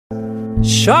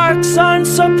Sharks aren't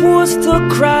supposed to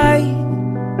cry,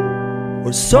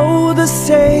 or so the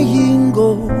saying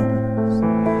goes.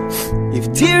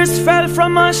 If tears fell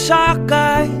from a shark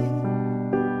eye,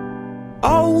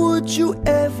 how would you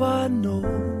ever know?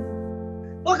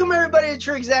 Welcome everybody to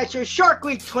True Exact. Shark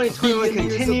Week 2021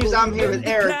 continues. I'm here with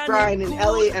Eric, Brian, and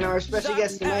Ellie, and our special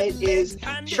guest tonight is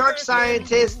shark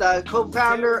scientist,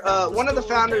 co-founder, one of the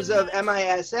founders of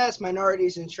MISS,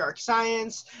 Minorities in Shark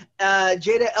Science,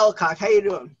 Jada Elcock. How you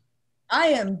doing? I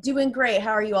am doing great.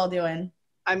 How are you all doing?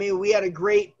 I mean, we had a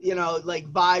great,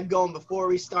 vibe going before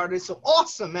we started. So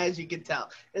awesome, as you can tell.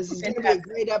 This is going to be a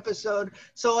great episode.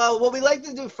 So what we like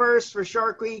to do first for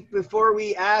Shark Week, before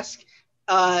we ask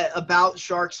about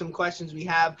sharks, some questions we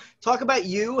have, talk about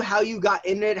you, how you got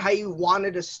in it, how you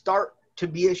wanted to start to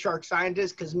be a shark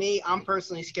scientist. Because I'm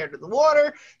personally scared of the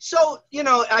water. So,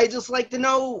 I just like to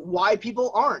know why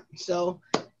people aren't. So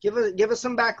give us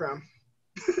some background.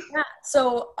 Yeah,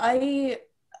 so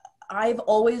I've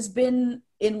always been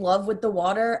in love with the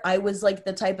water. I was like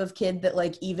the type of kid that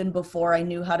like even before I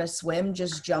knew how to swim,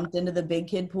 just jumped into the big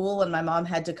kid pool, and my mom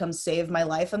had to come save my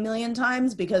life a million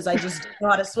times because I just didn't know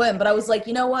how to swim. But I was like,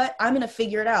 you know what? I'm going to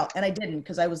figure it out. And I didn't,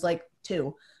 because I was like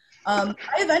 2. I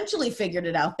eventually figured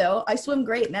it out though. I swim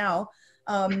great now.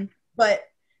 But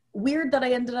weird that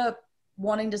I ended up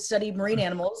wanting to study marine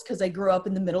animals because I grew up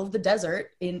in the middle of the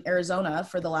desert in Arizona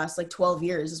for the last like 12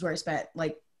 years is where I spent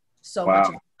like so much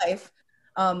of my life.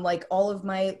 Like all of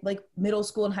my like middle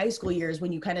school and high school years,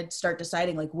 when you kind of start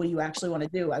deciding like what do you actually want to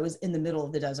do, I was in the middle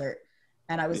of the desert,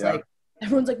 and I was like,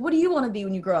 everyone's like, what do you want to be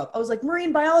when you grow up? I was like,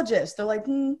 marine biologist. They're like,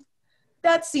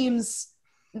 that seems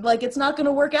like it's not going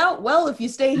to work out well if you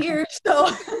stay here. So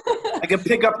I can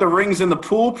pick up the rings in the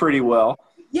pool pretty well.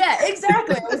 Yeah,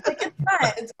 exactly. I was like,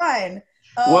 it's fine.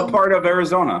 What part of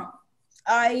Arizona?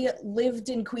 I lived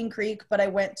in Queen Creek, but I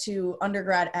went to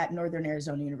undergrad at Northern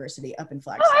Arizona University up in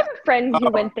Flagstaff. Oh, I have a friend who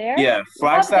went there. Yeah,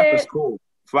 Flagstaff is cool.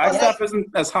 Flagstaff isn't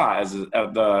as hot as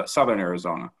the southern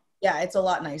Arizona. Yeah, it's a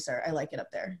lot nicer. I like it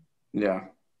up there. Yeah.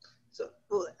 So,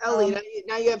 well, Ellie,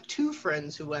 now you have 2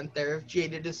 friends who went there if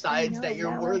Jada decides that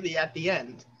you're worthy at the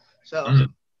end. So,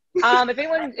 if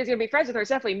anyone is going to be friends with her, it's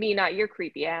definitely me, not your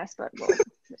creepy ass, but well.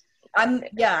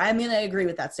 I mean, I agree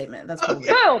with that statement. That's cool.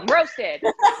 Boom, roasted.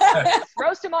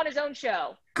 Roast him on his own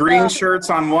show. Green shirts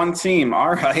on one team.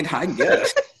 All right, I get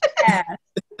it. Yeah.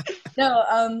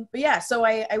 No, but yeah, so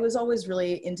I was always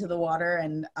really into the water,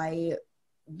 and I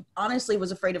honestly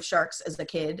was afraid of sharks as a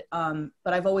kid.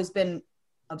 But I've always been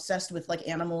obsessed with like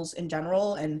animals in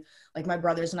general, and like my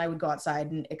brothers and I would go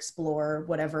outside and explore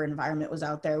whatever environment was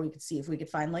out there. We could see if we could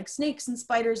find like snakes and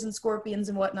spiders and scorpions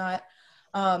and whatnot.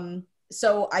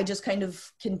 So I just kind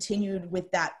of continued with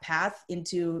that path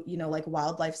into, like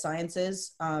wildlife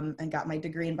sciences, and got my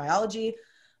degree in biology.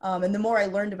 And the more I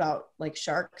learned about like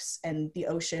sharks and the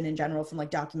ocean in general from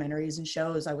like documentaries and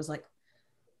shows, I was like,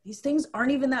 these things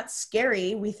aren't even that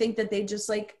scary. We think that they just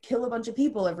like kill a bunch of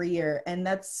people every year. And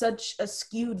that's such a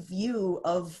skewed view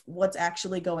of what's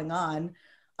actually going on.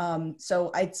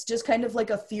 So it's just kind of like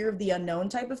a fear of the unknown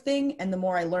type of thing. And the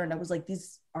more I learned, I was like,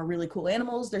 these are really cool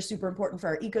animals. They're super important for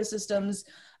our ecosystems.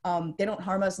 They don't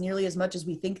harm us nearly as much as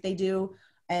we think they do.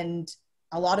 And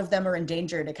a lot of them are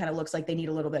endangered. It kind of looks like they need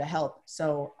a little bit of help.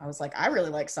 So I was like, I really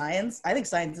like science. I think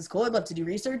science is cool. I'd love to do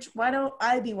research. Why don't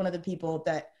I be one of the people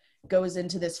that goes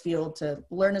into this field to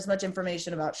learn as much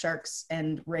information about sharks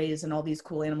and rays and all these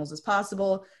cool animals as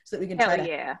possible so that we can try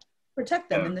to protect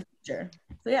them in the future.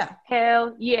 So yeah.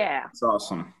 Hell yeah. That's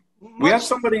awesome. We had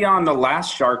somebody on the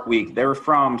last Shark Week. They were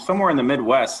from somewhere in the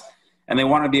Midwest, and they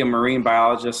wanted to be a marine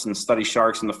biologist and study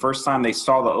sharks. And the first time they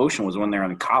saw the ocean was when they were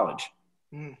in college.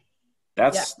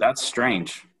 That's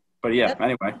strange. But yeah,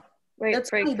 anyway. Wait,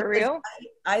 for real?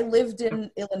 I lived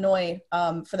in Illinois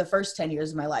for the first 10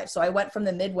 years of my life. So I went from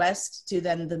the Midwest to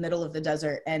then the middle of the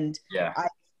desert. And I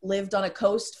lived on a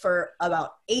coast for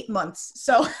about 8 months.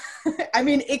 So, I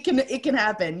mean, it can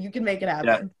happen. You can make it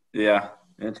happen. Yeah.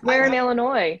 Where in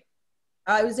Illinois?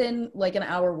 I was in like an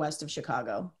hour west of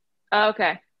Chicago. Oh,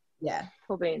 okay. Yeah.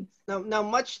 Cool beans. Now,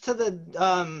 much to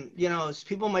the,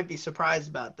 people might be surprised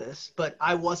about this, but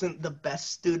I wasn't the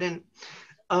best student.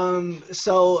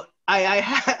 So I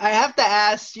have to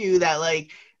ask you that,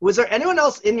 like, was there anyone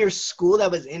else in your school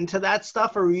that was into that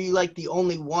stuff, or were you like the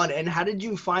only one? And how did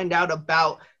you find out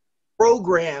about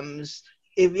programs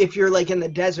if you're like in the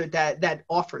desert that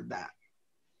offered that?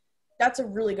 That's a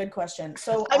really good question.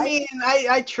 So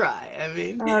I try. I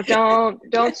mean,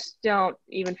 don't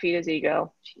even feed his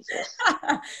ego. Jesus.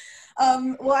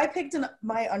 Well, I picked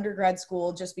my undergrad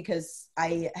school just because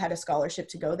I had a scholarship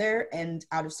to go there, and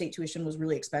out-of-state tuition was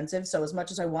really expensive. So as much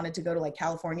as I wanted to go to like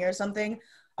California or something,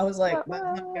 I was like, that's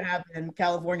not gonna happen.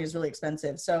 California is really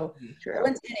expensive. So I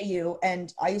went to NAU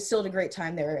and I still had a great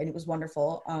time there and it was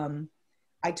wonderful.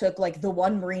 I took like the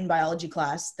one marine biology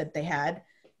class that they had,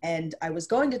 and I was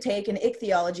going to take an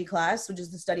ichthyology class, which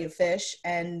is the study of fish,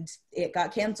 and it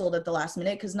got canceled at the last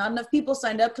minute because not enough people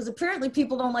signed up because apparently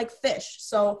people don't like fish.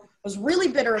 So I was really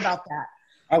bitter about that.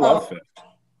 I love fish.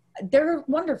 They're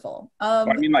wonderful. I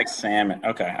mean like salmon.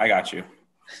 Okay, I got you.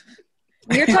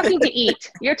 You're talking to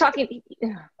eat. You're talking to eat.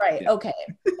 Right, okay.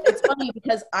 It's funny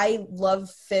because I love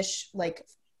fish, like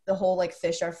the whole like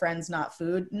fish are friends, not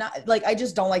food. Not like I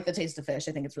just don't like the taste of fish.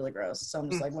 I think it's really gross. So I'm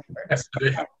just like,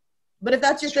 whatever. But if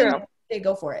that's your thing, okay,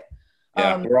 go for it.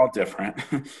 Yeah, we're all different.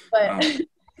 But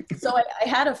so I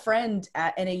had a friend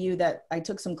at NAU that I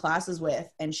took some classes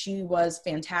with, and she was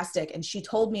fantastic. And she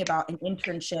told me about an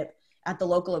internship at the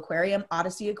local aquarium,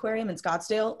 Odyssey Aquarium in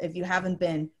Scottsdale. If you haven't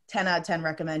been, 10 out of 10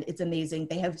 recommend. It's amazing.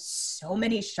 They have so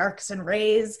many sharks and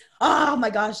rays. Oh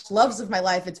my gosh, loves of my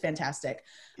life. It's fantastic.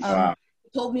 Wow.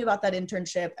 Told me about that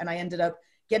internship, and I ended up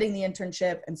getting the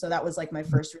internship. And so that was like my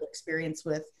first real experience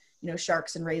with, you know,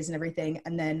 sharks and rays and everything.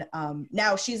 And then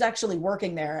now she's actually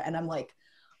working there, and I'm like,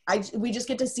 we just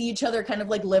get to see each other kind of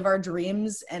like live our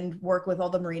dreams and work with all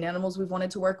the marine animals we've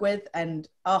wanted to work with. And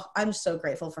I'm so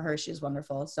grateful for her. She's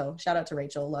wonderful. So shout out to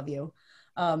Rachel. Love you.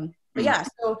 But yeah,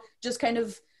 so just kind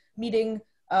of meeting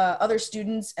other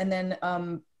students, and then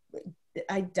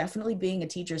I definitely being a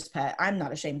teacher's pet. I'm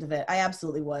not ashamed of it. I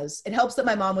absolutely was. It helps that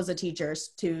my mom was a teacher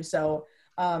too. So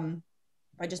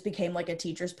I just became like a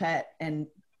teacher's pet and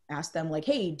asked them like,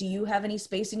 hey, do you have any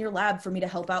space in your lab for me to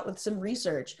help out with some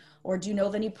research? Or do you know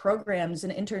of any programs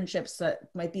and internships that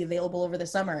might be available over the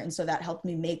summer? And so that helped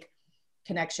me make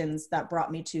connections that brought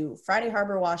me to Friday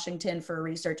Harbor, Washington for a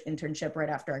research internship right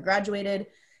after I graduated,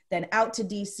 then out to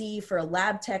DC for a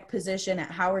lab tech position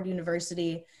at Howard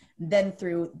University. Then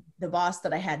through the boss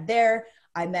that I had there,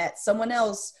 I met someone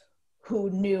else who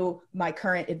knew my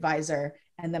current advisor,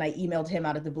 and then I emailed him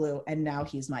out of the blue, and now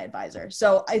he's my advisor.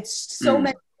 So it's so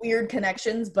many weird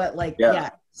connections, but like, yeah,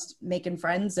 making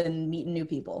friends and meeting new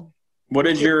people. What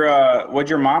did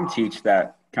your mom teach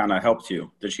that kind of helped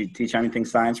you? Did she teach anything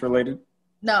science related?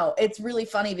 No, it's really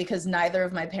funny because neither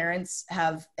of my parents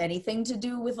have anything to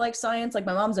do with like science. Like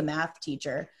my mom's a math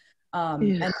teacher,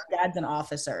 and my dad's an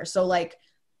officer. So like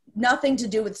nothing to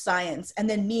do with science. And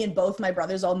then me and both my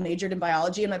brothers all majored in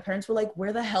biology, and my parents were like,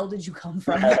 where the hell did you come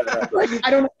from? Like, I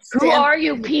don't know. Who are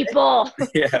you people?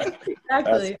 Yeah,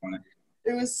 exactly.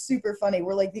 It was super funny.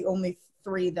 We're like the only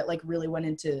three that like really went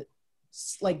into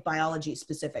like biology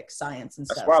specific science and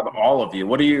stuff. That's wild. All of you.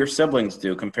 What do your siblings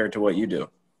do compared to what you do?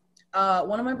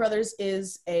 One of my brothers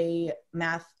is a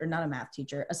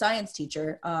science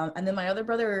teacher. And then my other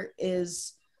brother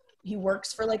he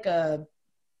works for like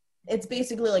it's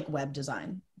basically like web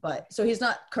design, but so he's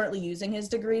not currently using his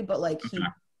degree, but like he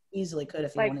easily could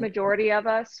if he like wanted. Majority of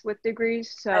us with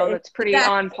degrees. So that's pretty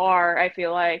on par, I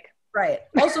feel like. Right.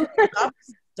 Also, his job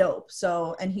is dope.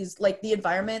 So, and he's like, the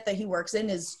environment that he works in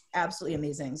is absolutely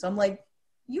amazing. So I'm like,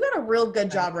 you got a real good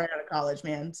job right out of college,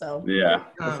 man. So yeah.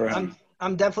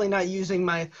 I'm definitely not using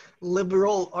my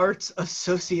liberal arts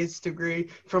associate's degree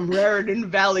from Raritan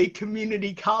Valley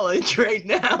Community College right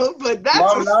now, but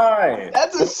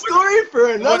that's a story for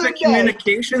another day.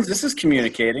 Communications? This is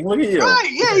communicating. Look at you. Right,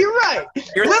 yeah, you're right.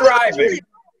 You're thriving.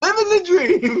 Living the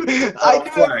dream.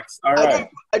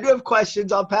 I do have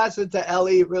questions. I'll pass it to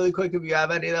Ellie really quick if you have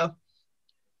any, though.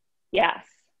 Yes.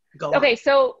 Go okay, on.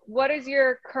 So what is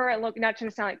your current look? Not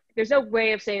trying to sound like, there's no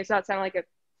way of saying it's not sounding like a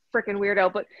freaking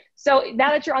weirdo, but so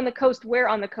now that you're on the coast, where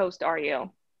on the coast are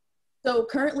you? So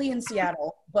currently in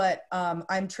Seattle, but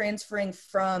I'm transferring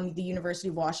from the University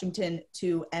of Washington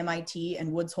to MIT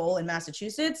and Woods Hole in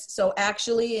Massachusetts. So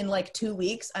actually in like 2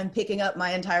 weeks, I'm picking up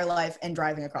my entire life and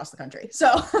driving across the country.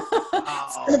 So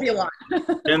it's going to be a lot.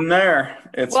 In there.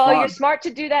 It's well, fun. You're smart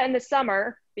to do that in the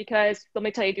summer because let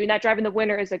me tell you, doing that drive in the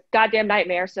winter is a goddamn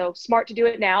nightmare. So smart to do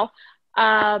it now.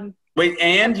 Wait,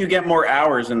 and you get more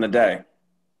hours in the day.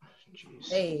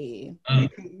 Hey.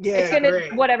 Yeah, it's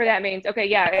gonna whatever that means. Okay,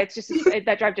 yeah, it's just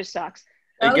that drive just sucks.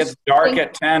 It gets dark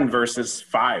at 10 versus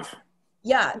 5.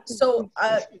 Yeah, so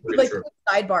like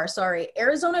sidebar, sorry.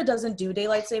 Arizona doesn't do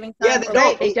daylight saving time.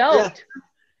 Yeah, they don't. Yeah.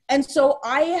 And so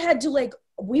I had to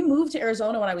we moved to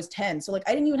Arizona when I was 10. So like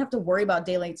I didn't even have to worry about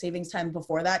daylight savings time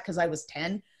before that because I was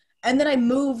 10. And then I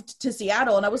moved to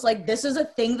Seattle and I was like, this is a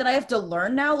thing that I have to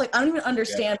learn now. Like, I don't even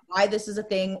understand why this is a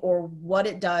thing or what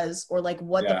it does or like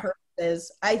what the purpose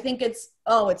is. I think it's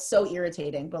so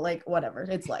irritating, but like, whatever,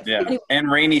 it's life. Yeah. Anyway.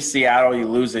 And rainy Seattle, you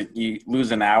lose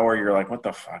an hour. You're like, what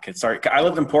the fuck? It's sorry. I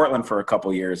lived in Portland for a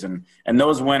couple years and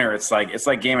those winter, it's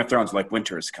like Game of Thrones, like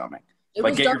winter is coming.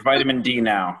 Like, get your vitamin D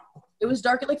now. It was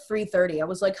dark at like 3:30. I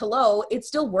was like, hello, it's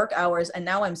still work hours, and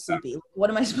now I'm sleepy.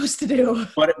 What am I supposed to do?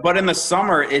 But in the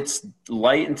summer, it's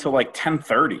light until like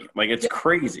 10:30. Like, it's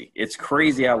crazy. It's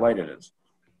crazy how light it is.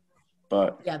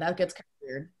 But yeah, that gets kind of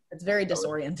weird. It's very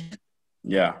disoriented.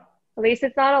 Yeah. At least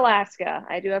it's not Alaska.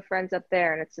 I do have friends up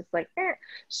there, and it's just like, eh.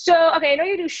 So, okay, I know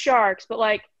you do sharks, but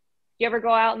like, you ever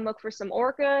go out and look for some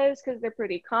orcas because they're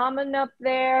pretty common up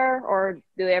there? Or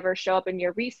do they ever show up in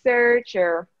your research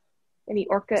or any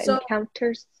orca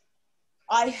encounters?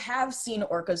 I have seen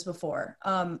orcas before.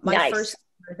 My first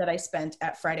summer that I spent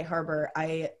at Friday Harbor,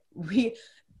 we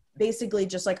basically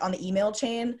just like on the email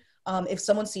chain, if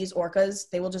someone sees orcas,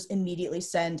 they will just immediately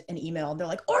send an email. They're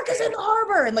like, orcas in the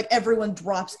harbor! And like everyone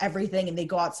drops everything and they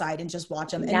go outside and just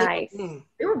watch them. And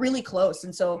they were really close.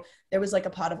 And so there was like a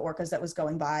pod of orcas that was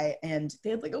going by and they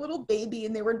had like a little baby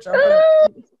and they were jumping.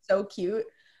 It was so cute.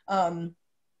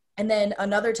 And then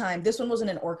another time, this one wasn't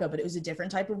an orca, but it was a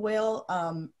different type of whale.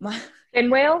 Fin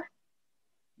whale?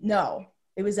 No,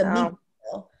 it was a minke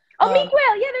whale. Oh, minke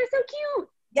whale! Yeah, they're so cute.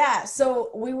 Yeah, so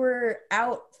we were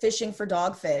out fishing for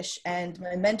dogfish, and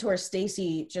my mentor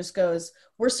Stacy just goes,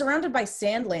 "We're surrounded by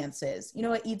sand lances. You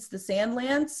know what eats the sand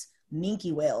lance?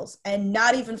 Minke whales." And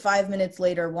not even 5 minutes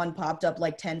later, one popped up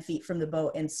like 10 feet from the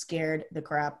boat and scared the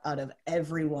crap out of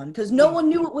everyone because no one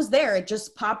knew it was there. It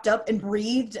just popped up and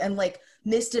breathed and like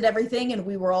misted everything, and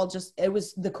we were all just, it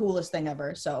was the coolest thing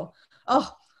ever. So,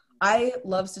 I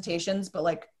love cetaceans, but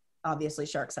like obviously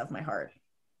sharks have my heart.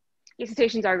 Yeah,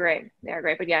 cetaceans are great. They are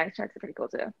great, but yeah, sharks are pretty cool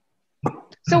too.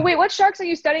 So wait, what sharks are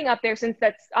you studying up there? Since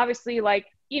that's obviously like,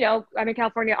 you know, I'm in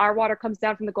California, our water comes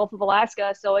down from the Gulf of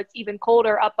Alaska, so it's even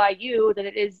colder up by you than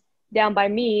it is down by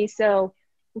me. So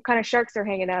what kind of sharks are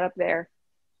hanging out up there?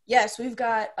 Yes, we've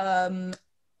got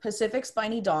Pacific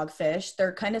spiny dogfish.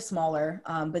 They're kind of smaller,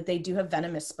 but they do have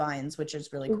venomous spines, which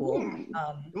is really cool.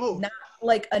 Not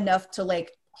like enough to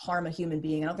like harm a human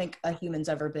being. I don't think a human's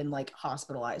ever been like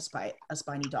hospitalized by a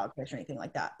spiny dogfish or anything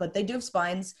like that, but they do have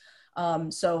spines.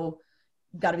 So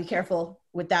got to be careful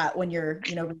with that when you're,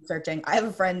 you know, researching. I have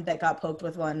a friend that got poked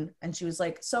with one and she was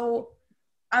like, so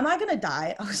am I going to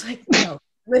die? I was like, no,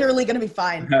 literally going to be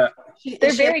fine.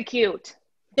 They're very cute.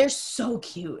 They're so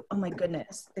cute. Oh my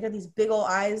goodness. They got these big old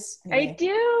eyes. Anyway. I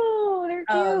do. They're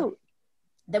cute.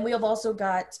 Then we have also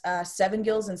got 7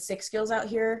 gills and 6 gills out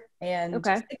here. And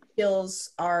 6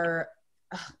 gills are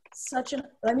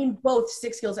both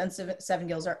 6 gills and 7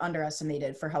 gills are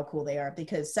underestimated for how cool they are,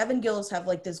 because 7 gills have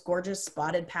like this gorgeous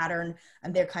spotted pattern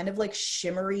and they're kind of like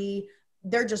shimmery.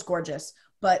 They're just gorgeous.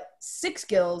 But 6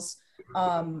 gills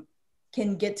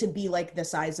can get to be like the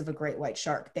size of a great white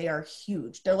shark. They are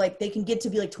huge. They're like, they can get to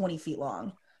be like 20 feet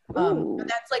long.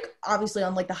 That's like obviously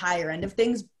on like the higher end of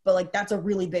things, but like that's a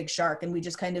really big shark. And we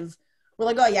just kind of, we're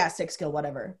like, oh yeah, 6 gill,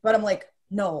 whatever. But I'm like,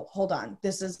 no, hold on.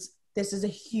 This is a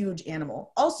huge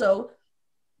animal. Also,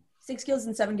 6 gills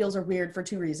and 7 gills are weird for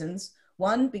 2 reasons.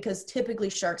 One, because typically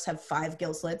sharks have 5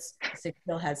 gill slits. 6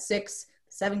 gill has 6,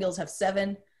 7 gills have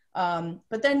 7.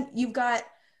 But then you've got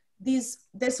this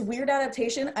weird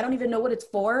adaptation. I don't even know what it's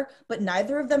for, but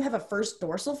neither of them have a first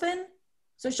dorsal fin.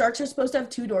 So sharks are supposed to have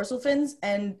 2 dorsal fins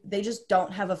and they just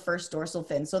don't have a first dorsal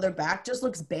fin. So their back just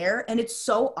looks bare. And it's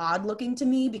so odd looking to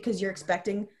me because you're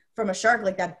expecting from a shark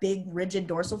like that big rigid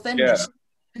dorsal fin. Yeah.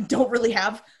 They don't really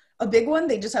have a big one.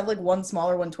 They just have like one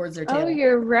smaller one towards their tail. Oh,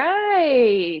 you're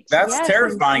right. That's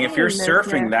terrifying. If you're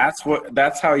surfing,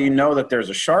 that's how you know that there's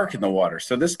a shark in the water.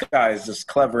 So this guy is just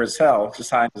clever as hell, just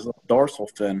hiding his little dorsal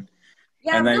fin.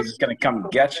 Yeah, and then he's just going to come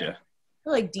get you.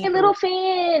 Like deep. A little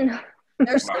fin.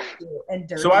 They're so cute and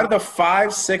dirty. So out of the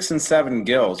 5, 6, and 7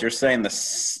 gills, you're saying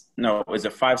is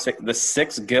it 5, 6? The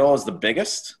 6 gill is the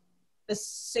biggest? The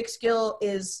 6 gill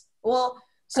is, well,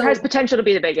 so it has potential to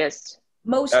be the biggest.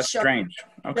 Most That's sharks strange.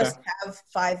 Okay. just have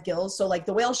 5 gills. So like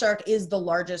the whale shark is the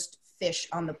largest fish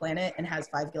on the planet and has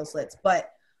 5 gill slits.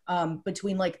 But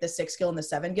between like the 6 gill and the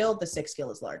 7 gill, the 6 gill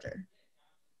is larger.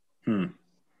 I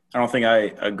don't think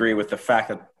I agree with the fact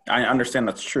that I understand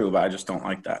that's true, but I just don't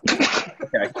like that.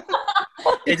 Okay.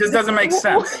 It just doesn't make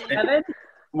sense.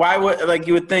 Why would, like,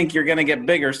 you would think you're going to get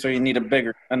bigger, so you need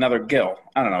another gill.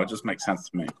 I don't know. It just makes sense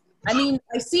to me. I mean,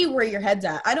 I see where your head's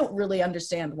at. I don't really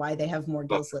understand why they have more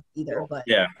gill slits either, but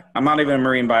yeah, I'm not even a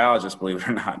marine biologist, believe it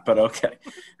or not, but okay.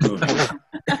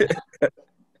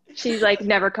 She's like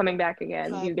never coming back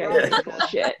again. You guys are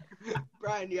bullshit.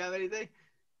 Brian, do you have anything?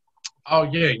 Oh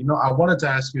yeah, I wanted to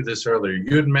ask you this earlier.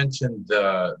 You had mentioned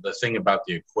the thing about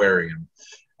the aquarium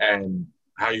and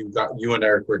how you and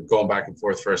Eric were going back and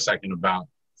forth for a second about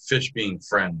fish being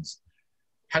friends.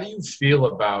 How do you feel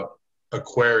about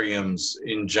aquariums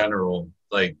in general?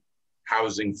 Like,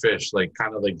 housing fish, like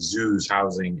kind of like zoos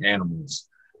housing animals,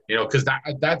 you know, because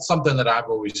that's something that I've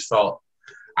always felt.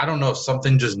 I don't know,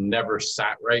 something just never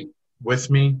sat right with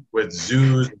me with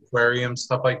zoos, aquariums,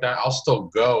 stuff like that. I'll still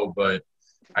go, but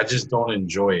I just don't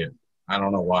enjoy it. I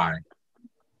don't know why.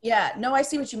 Yeah, no, I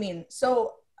see what you mean.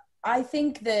 So I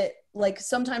think that like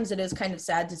sometimes it is kind of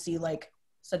sad to see like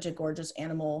such a gorgeous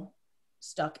animal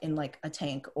stuck in like a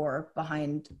tank or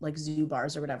behind like zoo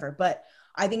bars or whatever. But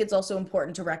I think it's also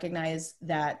important to recognize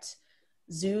that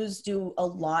zoos do a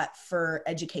lot for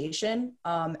education,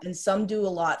 and some do a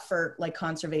lot for like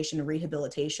conservation and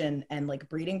rehabilitation and like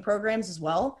breeding programs as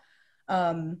well.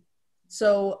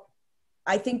 So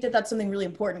I think that that's something really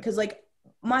important because like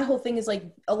my whole thing is like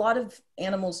a lot of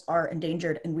animals are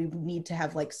endangered and we need to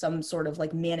have like some sort of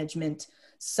like management,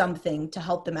 something to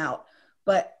help them out.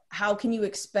 But how can you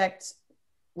expect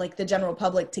like the general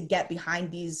public to get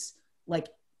behind these like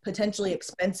potentially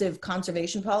expensive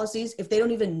conservation policies if they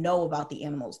don't even know about the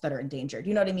animals that are endangered?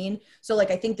 You know what I mean? So like,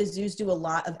 I think the zoos do a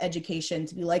lot of education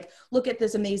to be like, look at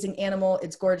this amazing animal.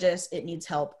 It's gorgeous. It needs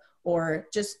help. Or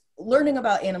just learning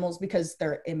about animals because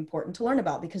they're important to learn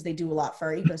about because they do a lot for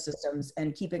our ecosystems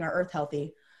and keeping our earth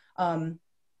healthy.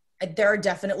 There are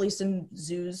definitely some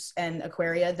zoos and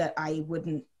aquaria that I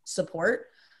wouldn't support.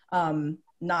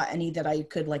 Not any that I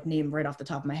could like name right off the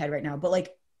top of my head right now, but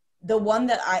like the one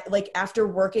that I like after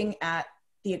working at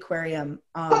the aquarium,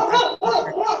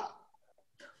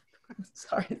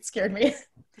 sorry, it scared me.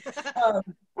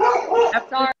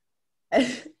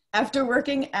 After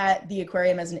working at the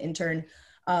aquarium as an intern,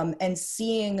 and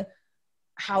seeing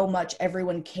how much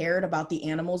everyone cared about the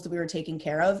animals that we were taking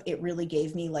care of, it really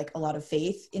gave me like a lot of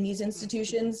faith in these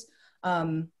institutions.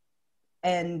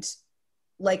 And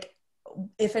like,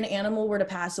 if an animal were to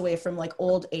pass away from like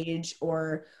old age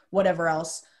or whatever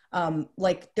else,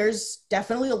 like there's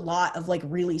definitely a lot of like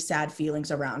really sad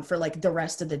feelings around for like the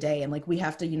rest of the day. And like, we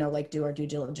have to, you know, like do our due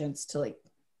diligence to like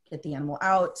get the animal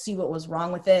out, see what was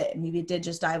wrong with it. Maybe it did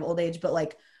just die of old age, but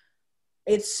like,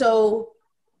 it's so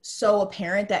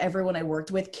apparent that everyone I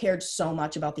worked with cared so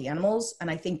much about the animals. And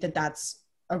I think that that's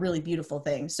a really beautiful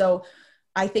thing. So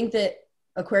I think that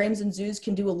aquariums and zoos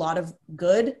can do a lot of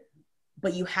good,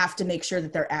 but you have to make sure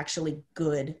that they're actually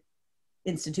good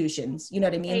institutions. You know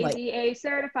what I mean? ADA like,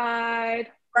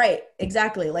 certified. Right.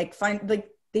 Exactly. Like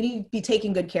they need to be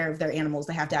taking good care of their animals.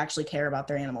 They have to actually care about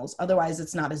their animals. Otherwise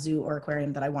it's not a zoo or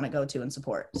aquarium that I want to go to and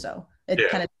support. So it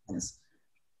kind of depends.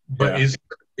 But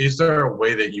is there a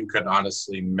way that you could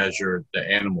honestly measure the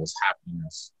animal's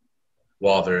happiness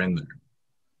while they're in there?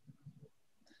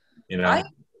 You know?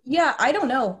 I don't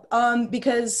know.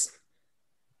 Because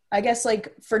I guess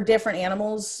like for different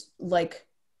animals, like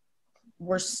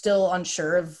we're still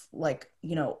unsure of like,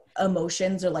 you know,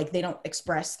 emotions or like they don't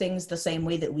express things the same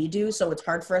way that we do. So it's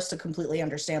hard for us to completely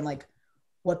understand like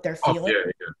what they're feeling.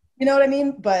 Yeah. You know what I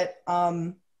mean? But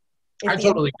I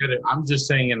totally get it. I'm just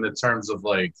saying in the terms of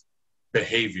like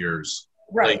behaviors.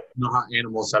 Right. Like, you know how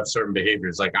animals have certain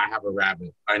behaviors. Like I have a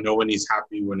rabbit. I know when he's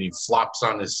happy, when he flops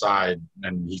on his side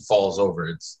and he falls over.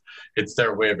 It's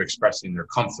their way of expressing they're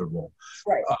comfortable.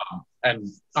 Right. And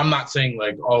I'm not saying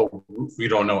like, oh, we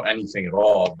don't know anything at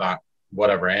all about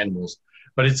whatever animals,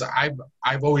 but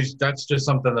I've always, that's just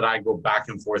something that I go back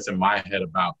and forth in my head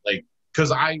about, like,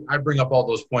 because I bring up all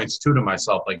those points too to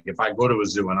myself. Like if I go to a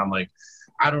zoo and I'm like,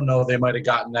 I don't know, they might have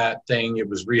gotten that thing. It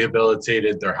was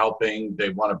rehabilitated. They're helping. They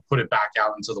want to put it back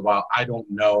out into the wild. I don't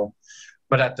know.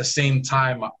 But at the same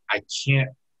time, I can't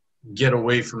get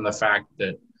away from the fact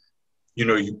that, you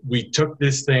know, we took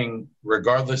this thing,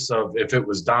 regardless of if it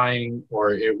was dying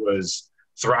or it was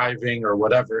thriving or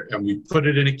whatever, and we put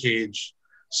it in a cage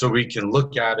so we can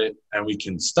look at it and we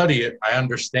can study it. I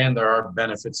understand there are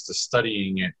benefits to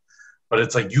studying it, but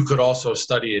it's like you could also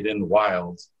study it in the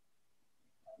wild.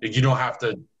 You don't have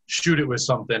to shoot it with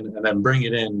something and then bring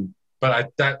it in.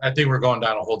 But I think we're going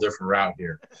down a whole different route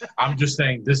here. I'm just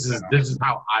saying this is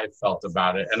how I felt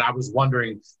about it. And I was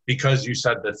wondering, because you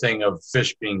said the thing of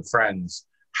fish being friends,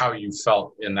 how you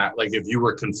felt in that, like if you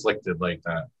were conflicted like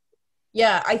that.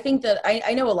 Yeah, I think that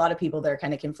I know a lot of people that are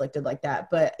kind of conflicted like that.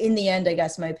 But in the end, I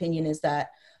guess my opinion is that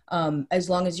as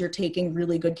long as you're taking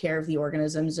really good care of the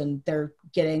organisms and they're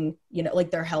getting, you know, like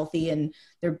they're healthy and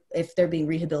if they're being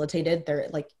rehabilitated, they're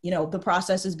like, you know, the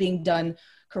process is being done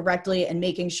correctly and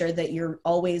making sure that you're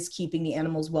always keeping the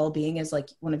animal's well-being as like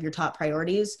one of your top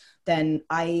priorities, then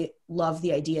I love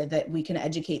the idea that we can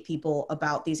educate people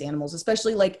about these animals,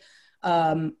 especially like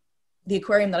the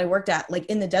aquarium that I worked at, like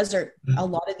in the desert, a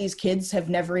lot of these kids have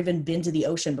never even been to the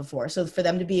ocean before. So for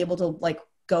them to be able to like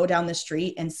go down the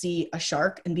street and see a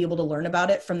shark and be able to learn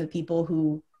about it from the people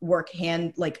who work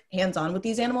hands-on with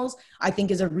these animals, I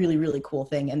think is a really, really cool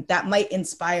thing. And that might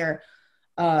inspire,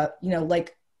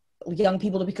 like young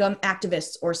people to become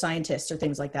activists or scientists or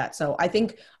things like that. So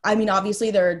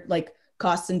obviously there are like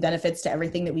costs and benefits to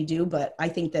everything that we do, but I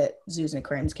think that zoos and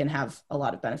aquariums can have a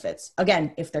lot of benefits,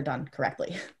 again, if they're done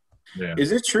correctly. Yeah.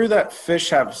 Is it true that fish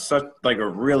have such like a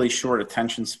really short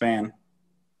attention span?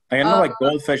 Like, I know like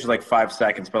goldfish is like 5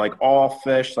 seconds, but like all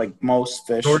fish, like most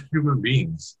fish. Or human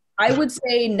beings. I would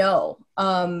say no.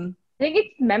 I think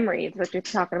it's memory is what you're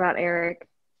talking about, Eric.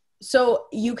 So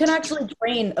you can actually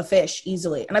train a fish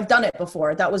easily. And I've done it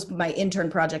before. That was my intern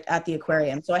project at the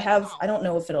aquarium. So I don't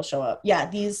know if it'll show up.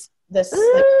 Yeah,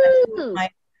 my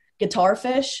guitar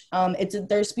fish.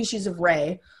 They're a species of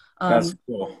ray. That's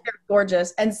cool. They're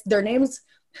gorgeous. And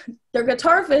they're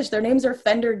guitar fish. Their names are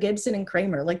Fender, Gibson, and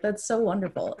Kramer. Like, that's so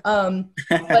wonderful.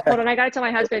 But hold on, I gotta tell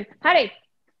my husband, honey,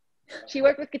 she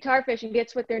worked with guitar fish and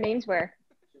guess what their names were?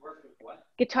 She worked with what?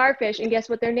 Guitar fish and guess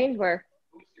what their names were?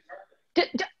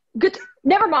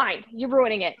 Never mind. You're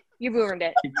ruining it. You ruined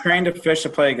it. He trained a fish to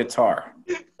play guitar.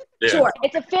 Yeah. Sure.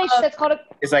 It's a fish that's called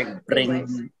It's like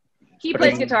bring. He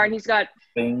plays guitar and he's got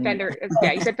Fender.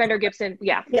 Yeah, he said Fender Gibson.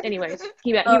 Yeah. Anyways,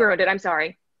 he ruined it. I'm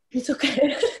sorry. It's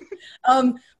okay.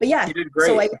 But yeah, You did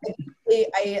great. so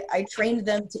I trained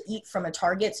them to eat from a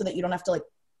target so that you don't have to like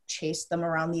chase them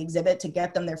around the exhibit to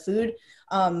get them their food.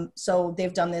 So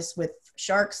they've done this with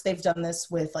sharks. They've done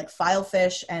this with like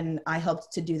filefish. And I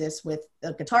helped to do this with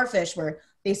a guitar fish, where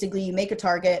basically you make a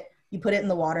target, you put it in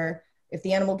the water. If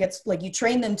the animal gets, like, you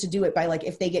train them to do it by, like,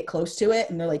 if they get close to it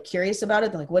and they're like curious about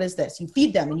it, they're like, what is this? You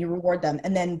feed them and you reward them.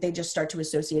 And then they just start to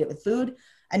associate it with food.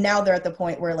 And now they're at the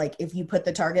point where, like, if you put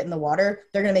the target in the water,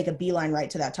 they're going to make a beeline right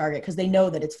to that target because they know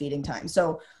that it's feeding time.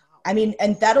 So, I mean,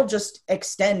 and that'll just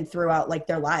extend throughout, like,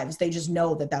 their lives. They just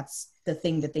know that that's the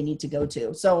thing that they need to go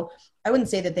to. So I wouldn't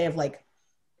say that they have, like,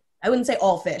 I wouldn't say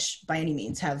all fish by any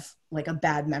means have, like, a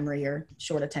bad memory or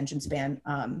short attention span.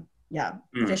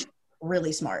 Fish are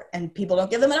really smart, and people don't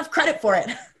give them enough credit for it.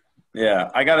 Yeah,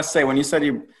 I gotta say, when you said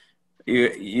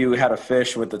you had a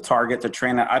fish with the target to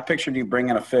train it, I pictured you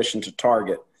bringing a fish into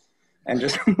Target and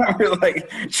just like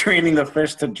training the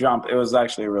fish to jump. It was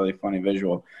actually a really funny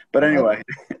visual. But anyway.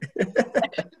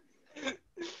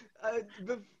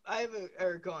 I have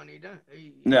Eric on. Are you done?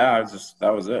 No,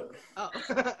 that was it. Oh.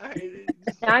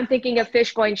 Now I'm thinking of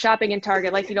fish going shopping in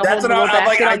Target, like, you know, That's holding what a little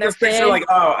basket I on their just picture fin. like,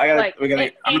 oh,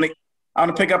 I'm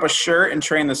gonna pick up a shirt and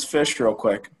train this fish real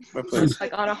quick. But please.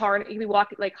 Like on a harness, you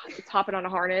walk, like, it's hopping on a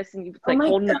harness and you like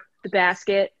holding the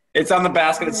basket. It's on the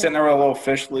basket. It's sitting there with a little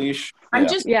fish leash. I'm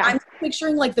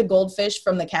picturing like the goldfish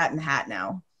from the Cat in the Hat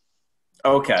now.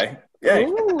 Okay. Yeah.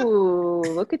 Ooh,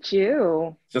 look at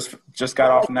you. Just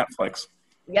got off Netflix.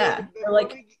 Yeah.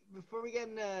 Before we get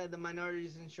into the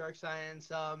minorities in shark science,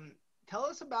 tell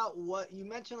us about what you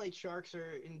mentioned. Like, sharks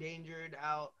are endangered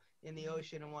out in the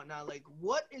ocean and whatnot. Like,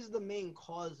 what is the main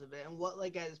cause of it, and what,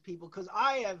 like, as people, because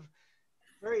I have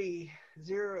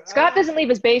Scott doesn't leave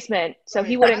his basement, so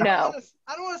he wouldn't know.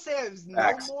 I don't want to say I have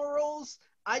no morals.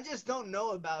 I just don't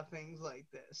know about things like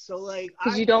this. So, like,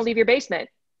 because you don't leave your basement.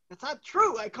 That's not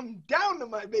true. I come down to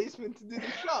my basement to do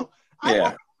the show. Yeah. I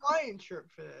have a lion shirt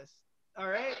for this. All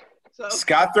right. So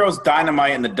Scott throws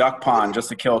dynamite in the duck pond just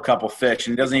to kill a couple fish,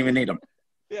 and he doesn't even need them.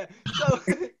 Yeah.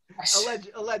 So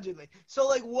allegedly. So,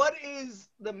 like, what is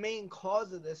the main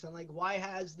cause of this, and like, why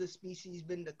has the species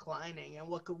been declining, and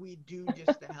what could we do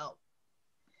just to help?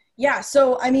 Yeah.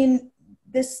 So, I mean,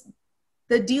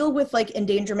 the deal with like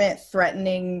endangerment,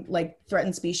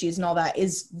 threatened species and all that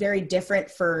is very different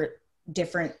for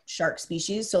different shark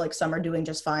species. So, like, some are doing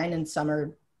just fine and some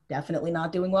are definitely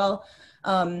not doing well.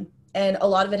 And a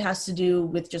lot of it has to do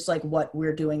with just like what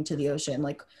we're doing to the ocean.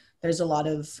 Like, there's a lot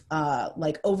of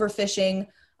like overfishing,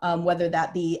 whether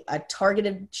that be a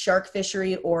targeted shark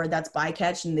fishery or that's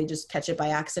bycatch and they just catch it by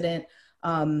accident.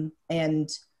 And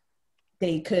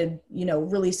they could,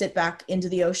 release it back into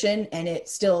the ocean and it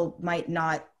still might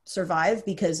not survive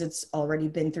because it's already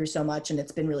been through so much and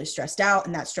it's been really stressed out,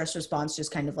 and that stress response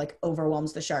just kind of like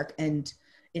overwhelms the shark and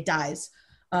it dies.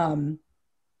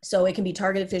 So it can be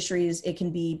targeted fisheries, it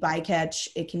can be bycatch,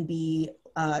 it can be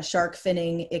shark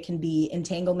finning, it can be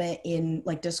entanglement in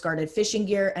like discarded fishing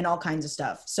gear and all kinds of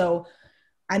stuff. So,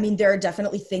 I mean, there are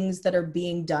definitely things that are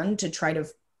being done to try to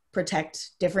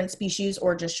protect different species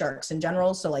or just sharks in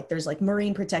general. So, like, there's like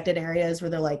marine protected areas where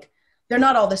they're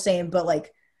not all the same, but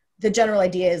like the general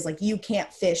idea is like, you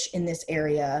can't fish in this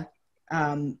area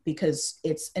because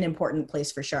it's an important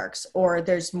place for sharks. Or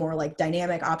there's more like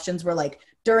dynamic options where like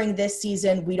during this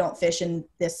season, we don't fish in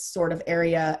this sort of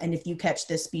area. And if you catch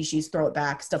this species, throw it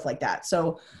back, stuff like that.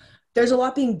 So there's a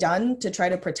lot being done to try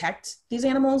to protect these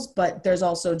animals, but there's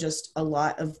also just a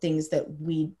lot of things that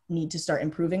we need to start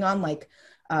improving on, like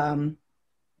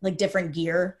different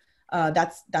gear.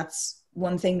 That's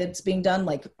one thing that's being done,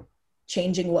 like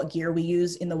changing what gear we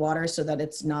use in the water so that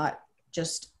it's not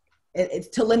just, it's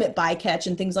to limit bycatch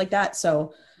and things like that.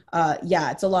 So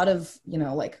yeah, it's a lot of,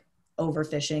 like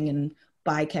overfishing and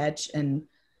bycatch. And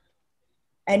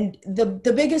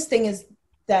the biggest thing is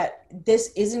that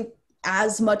this isn't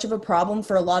as much of a problem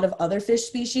for a lot of other fish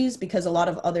species, because a lot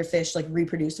of other fish like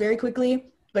reproduce very quickly,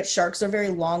 but sharks are very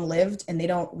long lived and they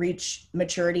don't reach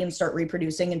maturity and start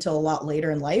reproducing until a lot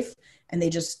later in life. And they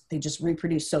just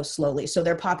reproduce so slowly. So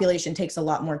their population takes a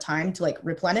lot more time to like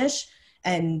replenish.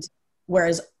 And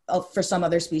whereas for some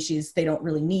other species, they don't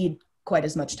really need quite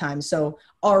as much time. So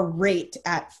our rate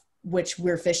at which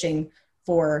we're fishing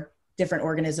for different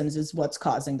organisms is what's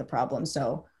causing the problem.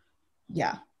 So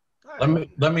yeah.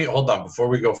 Let me hold on before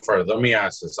we go further. Let me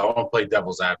ask this. I want to play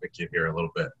devil's advocate here a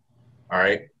little bit. All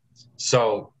right.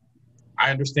 So I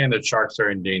understand that sharks are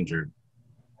endangered,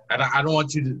 and I don't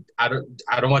want you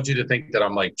to think that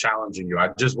I'm like challenging you.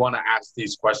 I just want to ask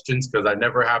these questions because I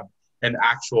never have an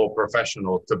actual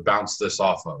professional to bounce this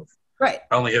off of. Right.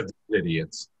 I only have these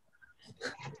idiots.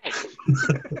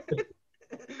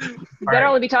 You better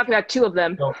only be talking about two of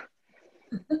them. So,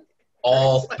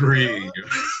 all three.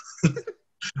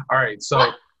 All right,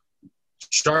 so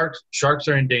sharks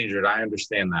are endangered. I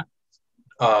understand that.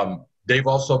 They've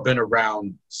also been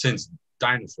around since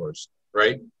dinosaurs,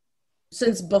 right?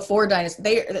 Since before dinosaurs.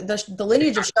 The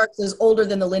lineage of sharks is older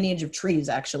than the lineage of trees,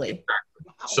 actually.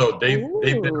 So they've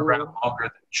been around longer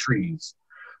than trees.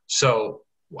 So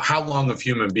how long have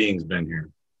human beings been here?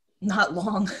 Not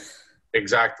long.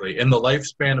 Exactly. In the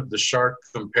lifespan of the shark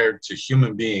compared to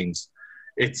human beings,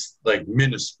 it's like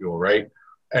minuscule, right?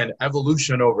 And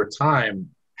evolution over time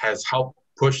has helped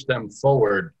push them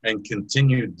forward and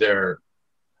continued their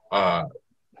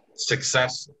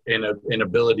success in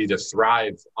ability to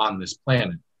thrive on this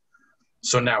planet.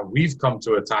 So now we've come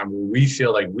to a time where we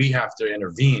feel like we have to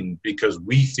intervene because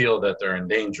we feel that they're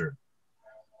endangered.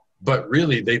 But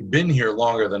really, they've been here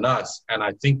longer than us, and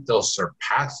I think they'll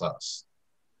surpass us.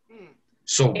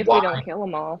 So if why? we don't kill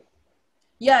them all.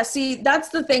 Yeah, see, that's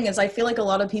the thing is I feel like a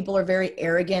lot of people are very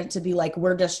arrogant to be like,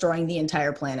 we're destroying the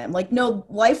entire planet. I'm like, no,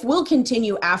 life will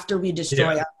continue after we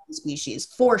destroy our species,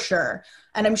 for sure.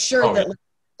 And I'm sure that like,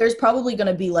 there's probably going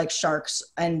to be like sharks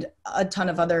and a ton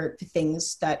of other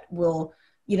things that will,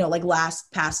 like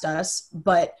last past us.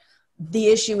 But the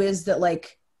issue is that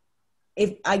like,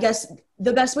 I guess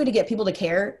the best way to get people to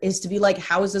care is to be like,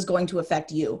 how is this going to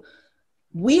affect you?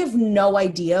 We have no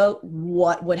idea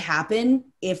what would happen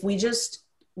if we just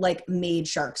like made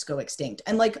sharks go extinct,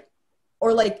 and like,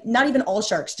 or like not even all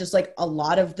sharks, just like a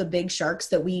lot of the big sharks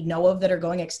that we know of that are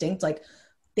going extinct. Like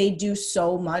they do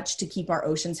so much to keep our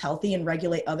oceans healthy and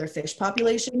regulate other fish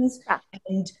populations. Yeah.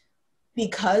 And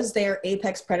because they are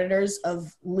apex predators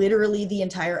of literally the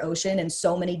entire ocean and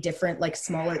so many different like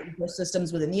smaller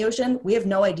ecosystems within the ocean, we have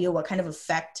no idea what kind of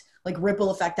effect, like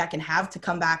ripple effect that can have to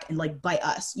come back and like bite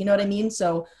us. You know what I mean?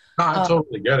 So no, I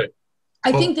totally get it.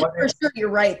 I think that for sure you're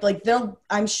right. Like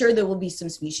I'm sure there will be some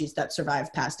species that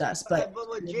survive past us, but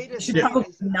what Jada's should saying probably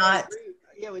is not.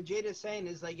 Yeah, what Jada's saying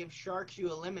is like if sharks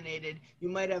you eliminated, you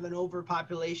might have an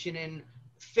overpopulation in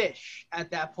fish at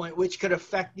that point, which could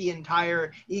affect the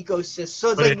entire ecosystem.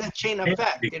 So it's like the chain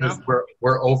effect, because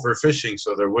we're overfishing,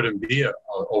 so there wouldn't be a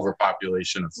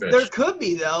overpopulation of fish. There could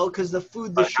be though, because the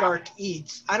food the shark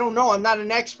eats. I don't know. I'm not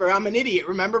an expert. I'm an idiot.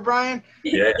 Remember, Brian?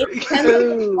 Yeah. It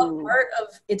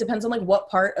depends on like what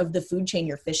part of the food chain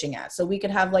you're fishing at. So we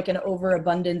could have like an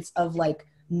overabundance of like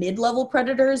mid-level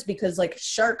predators because like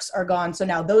sharks are gone. So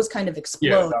now those kind of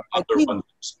explode. Yeah, other ones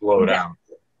explode out.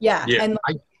 Yeah.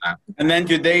 And then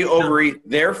do they overeat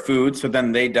their food so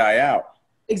then they die out?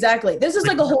 Exactly. This is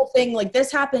like a whole thing. Like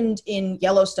this happened in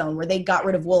Yellowstone where they got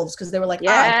rid of wolves because they were like,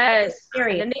 yes.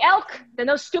 And then the elk, then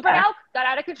those stupid elk got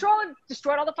out of control and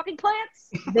destroyed all the fucking plants.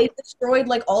 They destroyed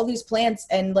like all these plants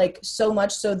and like so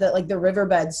much so that like the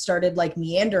riverbeds started like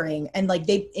meandering and like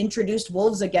they introduced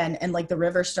wolves again and like the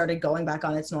river started going back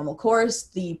on its normal course.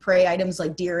 The prey items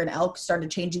like deer and elk started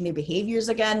changing their behaviors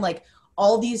again. Like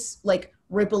all these like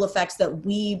ripple effects that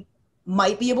we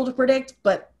might be able to predict,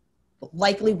 but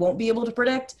likely won't be able to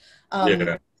predict.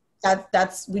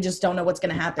 That's we just don't know what's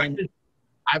going to happen.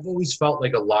 I've always felt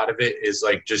like a lot of it is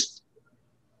like just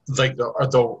like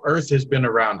the Earth has been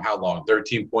around how long?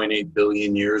 13.8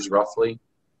 billion years roughly.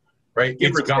 right?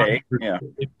 Give or take, yeah.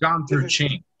 It's gone through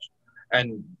change,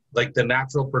 and like the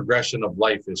natural progression of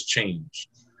life is change.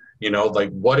 You know, like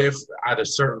what if at a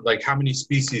certain, like how many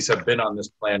species have been on this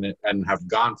planet and have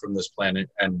gone from this planet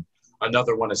and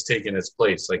another one has taken its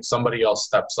place? Like somebody else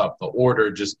steps up, the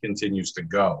order just continues to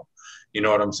go. You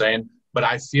know what I'm saying? But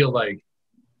I feel like,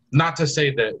 not to say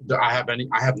that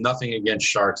I have nothing against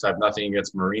sharks, I have nothing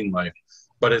against marine life,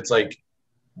 but it's like,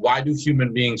 why do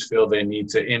human beings feel they need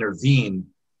to intervene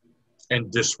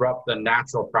and disrupt the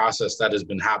natural process that has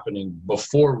been happening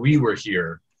before we were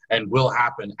here and will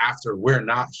happen after we're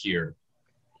not here?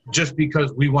 Just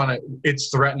because we want to, it's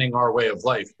threatening our way of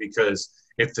life, because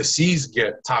if the seas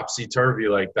get topsy-turvy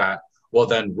like that, well,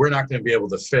 then we're not going to be able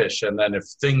to fish. And then if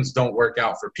things don't work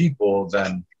out for people,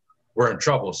 then we're in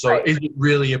trouble. So Right. is it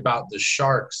really about the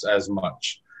sharks as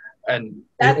much? And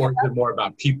or is it more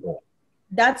about people?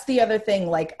 That's the other thing.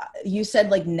 Like you said,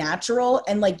 like natural,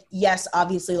 and like, yes,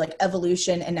 obviously like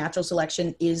evolution and natural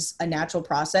selection is a natural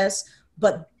process,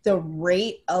 but the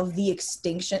rate of the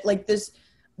extinction, like this,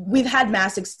 we've had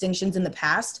mass extinctions in the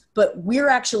past, but we're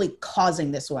actually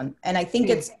causing this one. And I think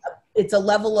it's a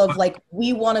level of like,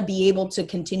 we want to be able to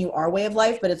continue our way of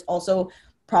life, but it's also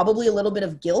probably a little bit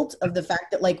of guilt of the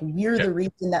fact that like we're the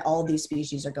reason that all of these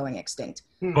species are going extinct.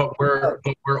 But we're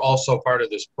also part of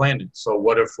this planet. So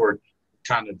what if we're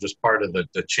kind of just part of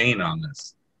the chain on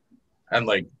this? And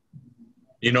like,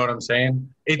 you know what I'm saying?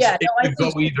 It could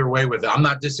go either way with it. I'm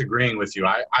not disagreeing with you.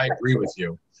 I agree with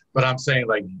you. But I'm saying,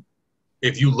 like,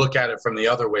 if you look at it from the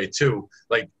other way too,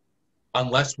 like,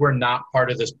 unless we're not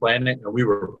part of this planet and we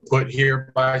were put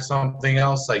here by something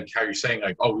else, like how you're saying,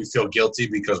 like, oh, we feel guilty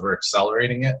because we're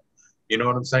accelerating it. You know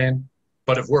what I'm saying?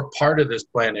 But if we're part of this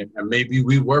planet and maybe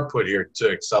we were put here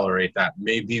to accelerate that,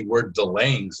 maybe we're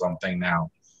delaying something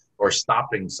now or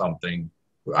stopping something.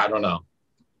 I don't know.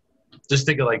 Just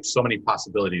think of like so many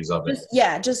possibilities of it.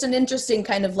 Just an interesting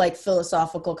kind of like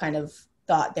philosophical kind of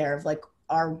thought there of like,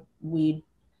 are we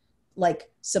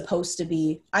like supposed to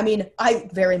be, I mean, I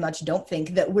very much don't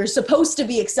think that we're supposed to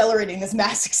be accelerating this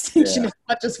mass extinction as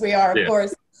much as we are, of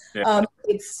course. Yeah.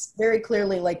 It's very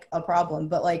clearly like a problem,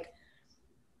 but like,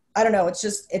 I don't know, it's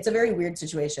a very weird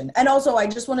situation. And also I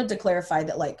just wanted to clarify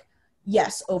that like,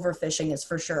 yes, overfishing is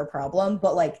for sure a problem,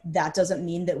 but like that doesn't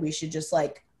mean that we should just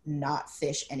like not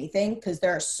fish anything, because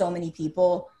there are so many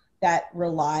people that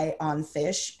rely on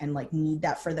fish and like need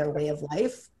that for their way of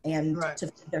life and to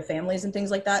feed their families and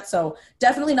things like that. So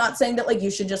definitely not saying that like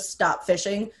you should just stop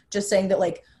fishing, just saying that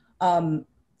like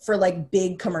for like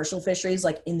big commercial fisheries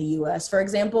like in the US, for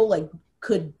example, like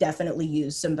could definitely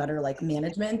use some better like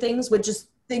management and things, which is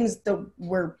things that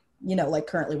we're, you know, like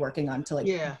currently working on to like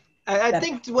I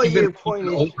think what your point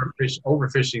is,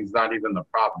 overfishing is not even the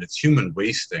problem. It's human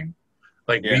wasting.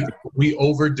 Like we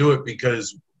overdo it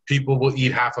because people will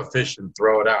eat half a fish and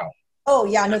throw it out. Oh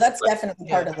yeah, no, that's definitely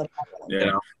part of the problem. Yeah. You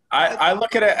know? I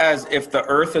look at it as if the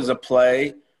earth is a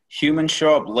play, humans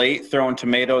show up late throwing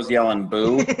tomatoes, yelling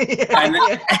boo.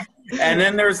 And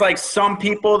then there's like some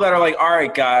people that are like, all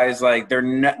right, guys, like they're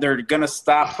going to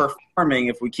stop performing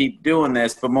if we keep doing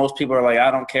this. But most people are like, I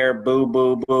don't care, boo,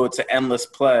 boo, boo. It's an endless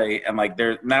play. And like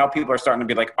now people are starting to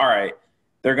be like, all right,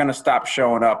 they're going to stop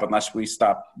showing up unless we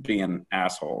stop being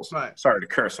assholes. Right. Sorry to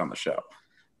curse on the show.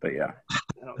 But yeah,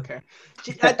 I don't care.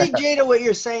 I think, Jada, what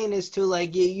you're saying is to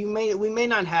like we may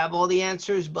not have all the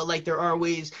answers, but like there are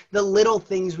ways, the little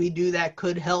things we do that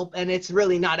could help, and it's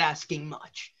really not asking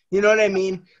much. You know what I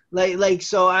mean? Like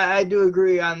so I do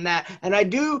agree on that, and I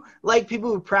do like people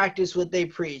who practice what they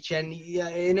preach, and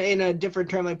in a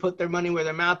different term, like put their money where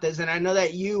their mouth is. And I know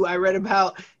that I read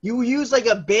about you use like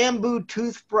a bamboo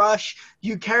toothbrush,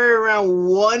 you carry around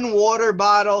one water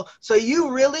bottle, so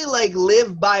you really like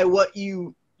live by what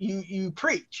you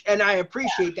preach, and I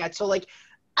appreciate that. So like,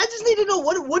 I just need to know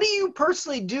what do you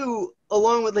personally do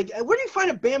along with like, where do you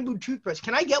find a bamboo toothbrush?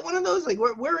 Can I get one of those? Like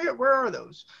where are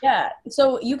those? Yeah,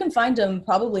 so you can find them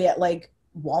problobbly at like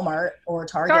Walmart or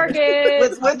Target.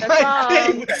 with my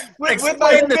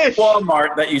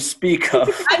Walmart that you speak of.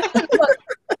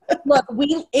 Look,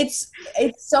 it's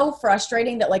so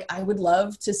frustrating that like I would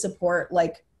love to support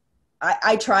like.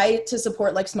 I try to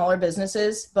support like smaller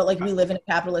businesses, but like we live in a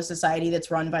capitalist society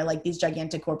that's run by like these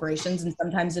gigantic corporations, and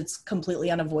sometimes it's completely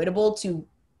unavoidable to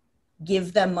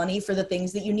give them money for the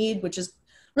things that you need, which is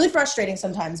really frustrating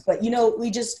sometimes. But you know,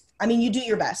 you do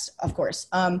your best, of course.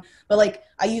 But like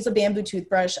I use a bamboo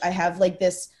toothbrush. I have like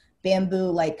this bamboo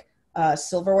like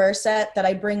silverware set that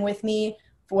I bring with me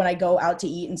for when I go out to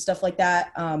eat and stuff like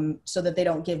that, so that they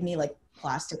don't give me like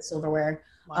plastic silverware.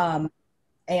 Wow.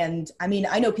 And I mean,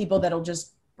 I know people that'll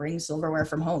just bring silverware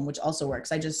from home, which also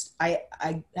works. I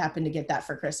happen to get that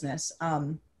for Christmas.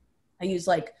 I use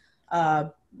like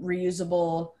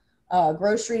reusable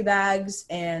grocery bags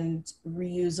and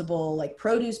reusable like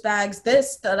produce bags.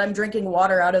 This that I'm drinking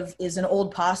water out of is an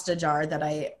old pasta jar that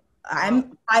I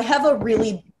have a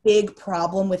really big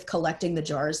problem with collecting the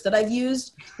jars that I've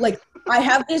used. Like I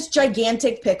have this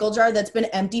gigantic pickle jar that's been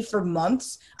empty for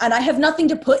months and I have nothing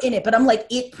to put in it, but I'm like,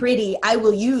 it pretty, I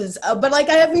will use, but like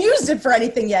I haven't used it for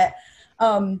anything yet.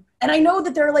 And I know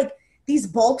that there are like these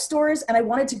bulk stores and I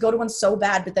wanted to go to one so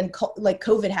bad, but then like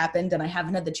COVID happened and I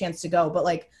haven't had the chance to go, but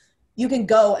like you can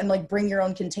go and like bring your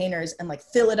own containers and like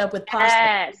fill it up with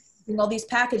pasta and all these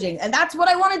packaging. And that's what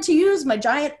I wanted to use my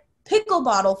giant pickle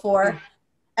bottle for.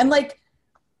 And like,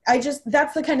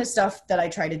 that's the kind of stuff that I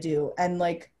try to do. And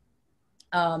like,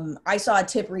 I saw a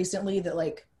tip recently that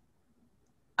like,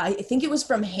 I think it was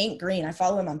from Hank Green. I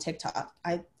follow him on TikTok.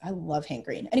 I love Hank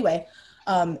Green. Anyway,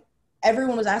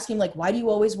 everyone was asking like, why do you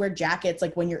always wear jackets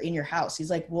like when you're in your house? He's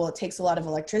like, well, it takes a lot of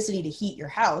electricity to heat your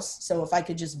house. So if I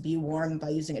could just be warm by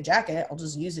using a jacket, I'll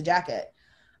just use a jacket.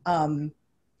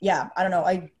 Yeah, I don't know.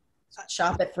 I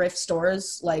shop at thrift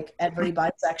stores like every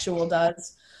bisexual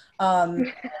does.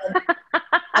 I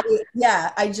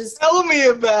just tell me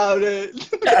about it.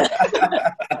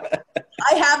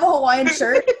 I have a Hawaiian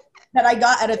shirt that I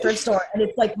got at a thrift store and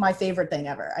it's like my favorite thing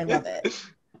ever. I love it.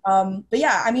 But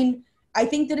yeah, I mean, I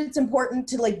think that it's important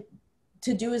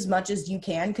to do as much as you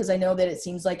can, because I know that it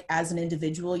seems like as an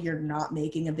individual, you're not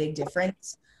making a big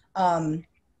difference. And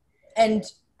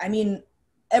I mean,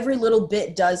 every little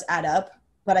bit does add up,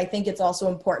 but I think it's also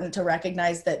important to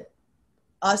recognize that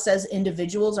us as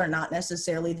individuals are not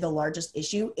necessarily the largest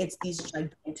issue. It's these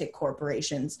gigantic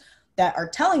corporations that are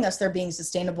telling us they're being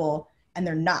sustainable and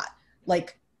they're not.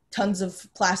 Like tons of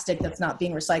plastic that's not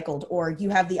being recycled, or you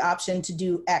have the option to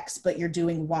do X, but you're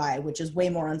doing Y, which is way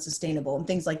more unsustainable and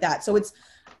things like that. So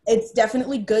it's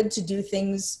definitely good to do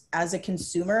things as a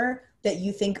consumer that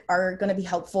you think are going to be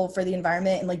helpful for the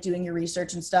environment and like doing your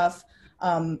research and stuff.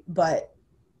 But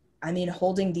I mean,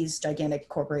 holding these gigantic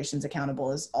corporations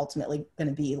accountable is ultimately going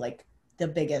to be like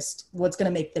what's going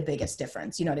to make the biggest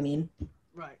difference. You know what I mean?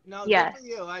 Right. No, yes. good for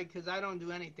you. Because I don't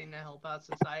do anything to help out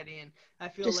society, and I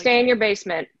feel just like stay in your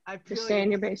basement. I feel just like stay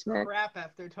in your basement. Crap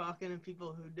after talking to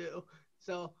people who do.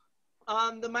 So,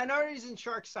 the minorities in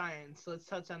shark science. Let's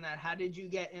touch on that. How did you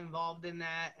get involved in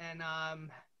that, and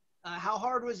how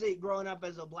hard was it growing up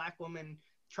as a Black woman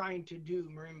trying to do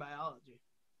marine biology?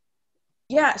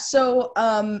 Yeah. So,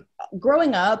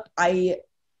 growing up, I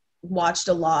watched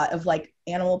a lot of like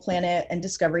Animal Planet and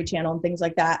Discovery Channel and things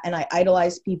like that, and I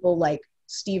idolized people like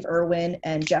Steve Irwin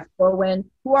and Jeff Corwin,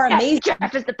 who are amazing.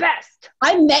 Jeff is the best.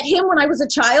 I met him when I was a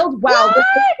child. Wow, this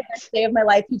was the best day of my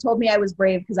life. He told me I was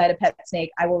brave because I had a pet snake.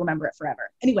 I will remember it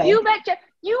forever. Anyway. You met Jeff.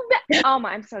 You met. Oh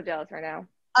my, I'm so jealous right now.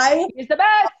 He's the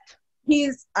best.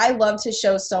 I loved his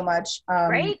show so much.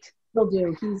 Right? Still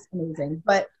do. He's amazing.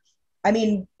 But I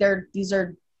mean, these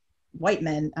are white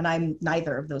men and I'm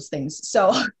neither of those things.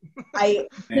 So I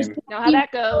know how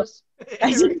that goes.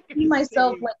 I didn't see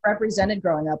myself like represented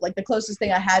growing up. Like the closest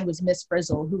thing I had was Miss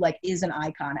Frizzle, who like is an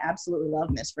icon. I absolutely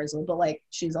love Miss Frizzle, but like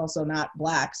she's also not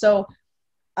Black. So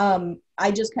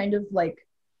I just kind of like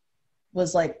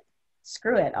was like,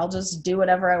 screw it, I'll just do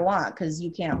whatever I want because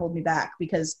you can't hold me back,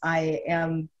 because I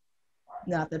am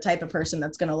not the type of person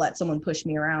that's going to let someone push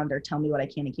me around or tell me what I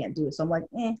can and can't do. So I'm like,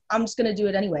 I'm just going to do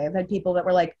it anyway. I've had people that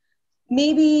were like,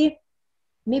 maybe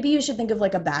you should think of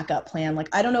like a backup plan. Like,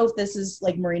 I don't know if this is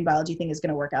like marine biology thing is going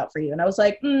to work out for you. And I was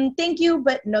like, thank you,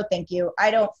 but no, thank you. I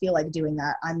don't feel like doing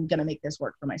that. I'm going to make this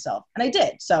work for myself. And I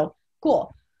did. So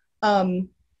cool.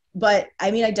 But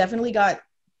I mean, I definitely got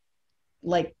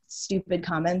like stupid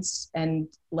comments and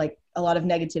like a lot of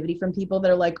negativity from people that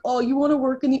are like, oh, you want to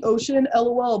work in the ocean?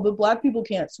 LOL, but Black people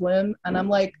can't swim. And I'm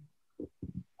like,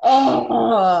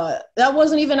 oh, that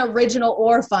wasn't even original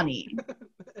or funny.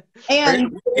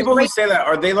 And people who say that,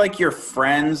 are they like your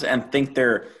friends and think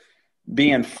they're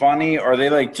being funny? Or are they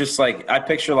like, just like, I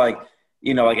picture like,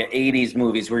 you know, like at 80s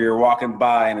movies where you're walking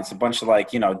by and it's a bunch of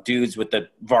like, you know, dudes with the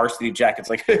varsity jackets,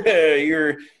 like,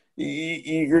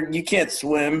 you can't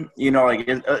swim, you know,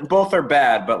 like both are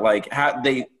bad, but like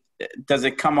does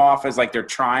it come off as like they're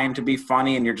trying to be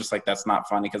funny and you're just like, that's not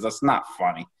funny? Because that's not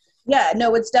funny. Yeah,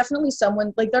 no, it's definitely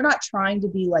someone like, they're not trying to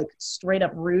be like straight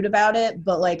up rude about it,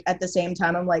 but like at the same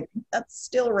time, I'm like, that's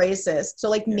still racist. So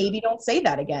like, maybe don't say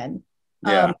that again.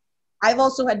 Yeah. I've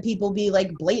also had people be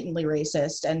like blatantly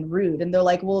racist and rude, and they're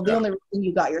like, well, the only reason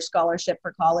you got your scholarship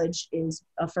for college is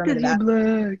affirmative action.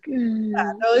 Black.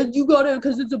 Yeah, no, you got it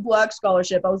because it's a Black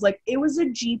scholarship. I was like, it was a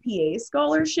GPA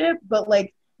scholarship, but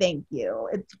like, thank you,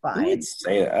 it's fine. Who would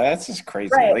say that? That's just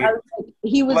crazy. Right. Like, I was like,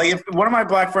 he was like, if one of my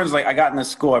Black friends, like, I got in this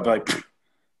school, I'd be like,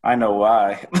 I know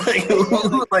why.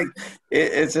 Like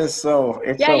it's just so.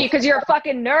 It's Yeah, so, because you're a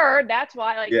fucking nerd. That's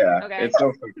why. Like, yeah, okay. it's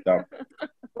so fucked up.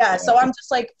 Yeah, so I'm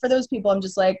just like, for those people, I'm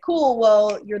just like, cool,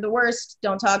 well, you're the worst.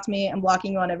 Don't talk to me. I'm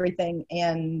blocking you on everything,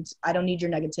 and I don't need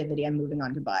your negativity. I'm moving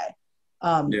on. Goodbye.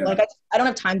 Like, I don't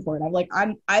have time for it.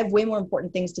 I have way more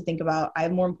important things to think about. I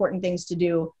have more important things to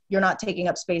do. You're not taking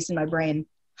up space in my brain.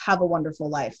 Have a wonderful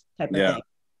life type of thing.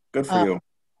 Good for you.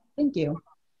 Thank you.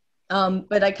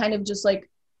 But I kind of just like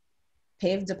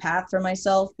paved a path for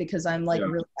myself because I'm like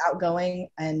really outgoing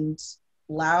and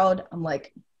loud. I'm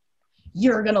like,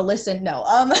 you're gonna listen. No.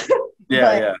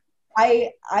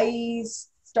 I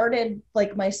started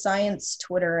like my science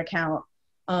Twitter account,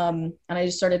 and I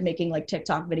just started making like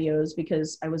TikTok videos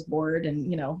because I was bored,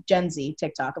 and you know, Gen Z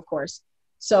TikTok, of course.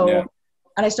 So,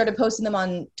 and I started posting them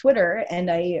on Twitter, and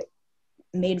I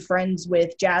made friends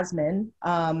with Jasmine,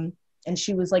 and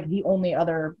she was like the only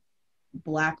other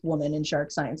Black woman in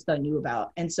shark science that I knew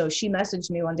about. And so she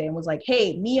messaged me one day and was like,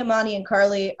 hey, me, Amani, and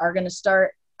Carly are gonna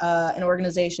start an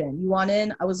organization. You want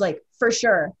in? I was like, for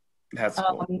sure. That's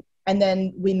cool. And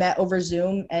then we met over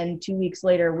Zoom, and 2 weeks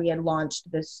later we had launched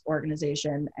this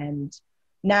organization, and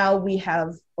now we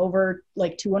have over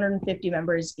like 250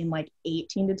 members in like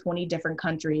 18 to 20 different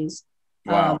countries.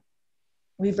 Wow.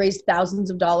 We've raised thousands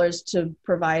of dollars to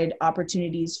provide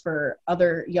opportunities for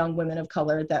other young women of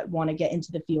color that want to get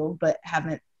into the field but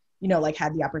haven't, you know, like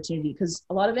had the opportunity, because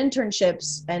a lot of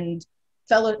internships and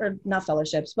not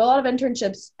fellowships, but a lot of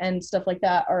internships and stuff like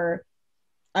that are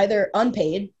either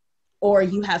unpaid or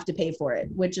you have to pay for it,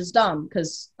 which is dumb,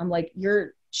 because I'm like,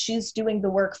 she's doing the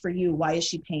work for you. Why is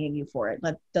she paying you for it?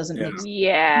 That doesn't make sense.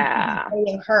 Yeah.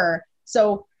 Paying her.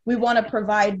 So we want to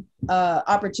provide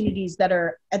opportunities that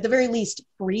are at the very least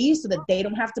free so that they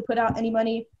don't have to put out any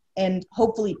money, and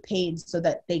hopefully paid so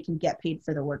that they can get paid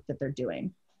for the work that they're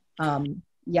doing.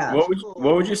 Yeah.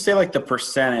 What would you say, like, the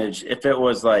percentage, if it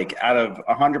was like out of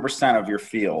 100% of your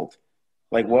field,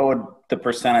 like what would the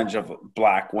percentage of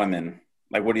Black women,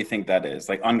 like what do you think that is?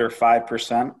 Like under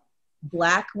 5%?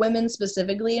 Black women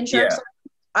specifically in shark science?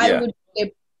 Yeah. Would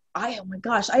say, oh my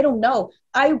gosh, I don't know.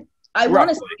 I want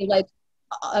to say like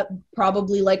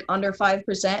probably like under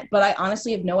 5%, but I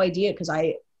honestly have no idea, because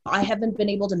I haven't been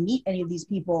able to meet any of these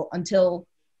people until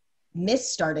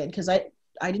Miss started, because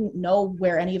I didn't know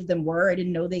where any of them were. I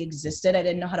didn't know they existed. I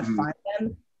didn't know how to find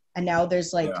them. And now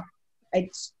there's like,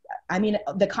 I mean,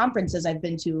 the conferences I've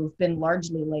been to have been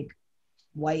largely like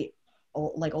white,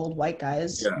 like old white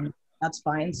guys. Yeah. And that's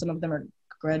fine. Some of them are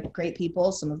great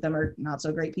people. Some of them are not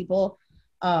so great people.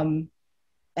 And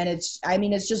it's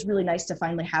just really nice to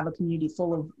finally have a community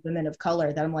full of women of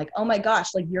color that I'm like, oh my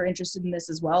gosh, like you're interested in this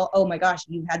as well. Oh my gosh,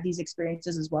 you've had these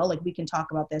experiences as well. Like we can talk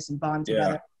about this and bond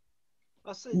together.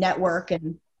 Network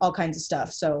and all kinds of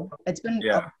stuff. So it's been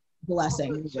a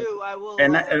blessing. I will.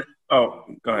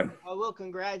 Go ahead. I will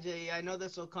congratulate you. I know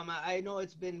this will come out. I know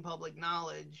it's been public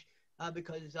knowledge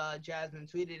because Jasmine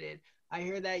tweeted it. I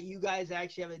hear that you guys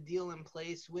actually have a deal in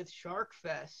place with Shark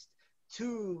Fest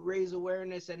to raise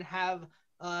awareness and have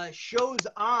shows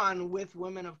on with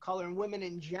women of color and women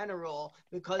in general,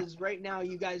 because right now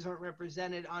you guys aren't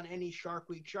represented on any Shark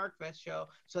Week Shark Fest show.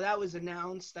 So that was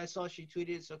announced. I saw she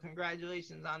tweeted, so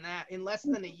congratulations on that. In less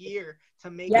than a year to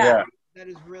make it. That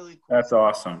is really cool. That's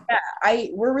awesome. Yeah,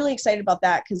 we're really excited about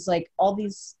that, because like all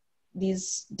these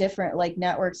different like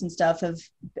networks and stuff have,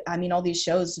 I mean, all these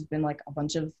shows have been like a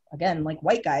bunch of, again, like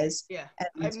white guys. Yeah.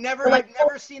 I've never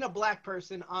seen a Black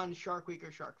person on Shark Week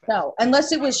or Shark Fest. No,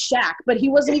 unless it was Shaq, but he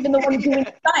wasn't even the one doing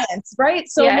science, right?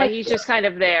 So yeah, he's just kind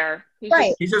of there.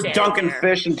 He's just dunking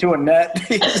fish into a net.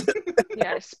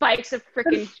 Spikes a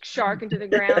freaking shark into the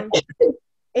ground.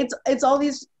 It's all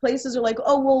these places are like,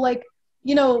 oh, well, like,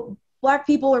 you know, Black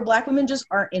people or Black women just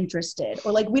aren't interested,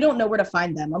 or like we don't know where to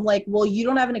find them. I'm like, well, you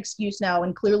don't have an excuse now,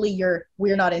 and clearly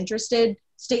we're not interested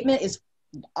statement is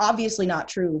obviously not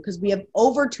true, because we have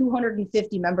over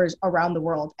 250 members around the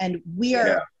world, and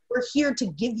we're here to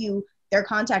give you their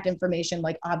contact information,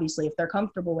 like obviously if they're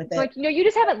comfortable with it. Like, you know, you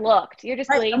just haven't looked. You're just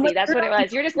lazy. Like, that's what it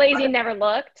was. You're just lazy and never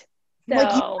looked. So.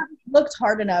 Like, you haven't looked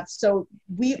hard enough. So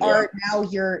we are now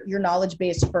your knowledge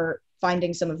base for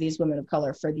finding some of these women of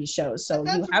color for these shows. So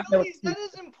you have that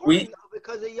is important though,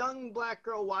 because a young Black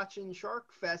girl watching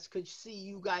Shark Fest could see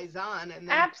you guys on, and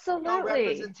then absolutely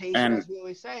representation, as we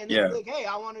always say, and they're like, hey,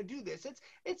 I want to do this.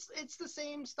 It's the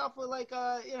same stuff with like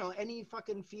you know, any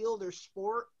fucking field or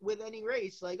sport with any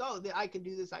race. Like, oh, I can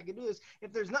do this, I can do this.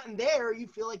 If there's nothing there, you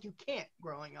feel like you can't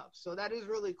growing up. So that is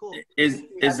really cool. Is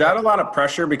that a lot of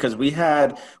pressure? Because we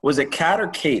had, was it Kat or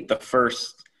Kate, the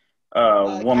first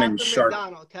woman shark?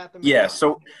 Catherine yeah,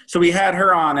 McDonald. so we had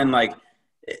her on, and like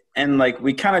and like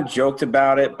we kind of joked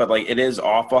about it, but like it is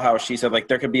awful how she said like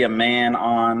there could be a man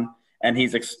on and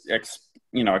he's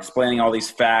explaining all these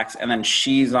facts, and then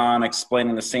she's on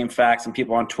explaining the same facts, and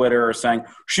people on Twitter are saying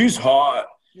she's hot.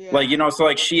 Yeah. Like, so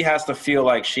like she has to feel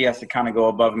like she has to kind of go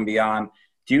above and beyond.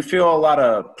 Do you feel a lot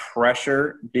of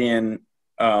pressure being,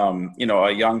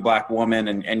 a young Black woman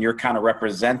and you're kind of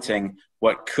representing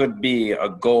what could be a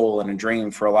goal and a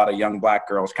dream for a lot of young Black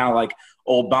girls? Kind of like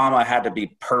Obama had to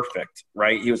be perfect,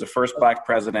 right? He was the first Black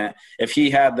president. If he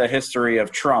had the history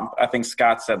of Trump, I think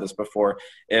Scott said this before,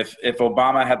 if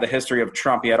Obama had the history of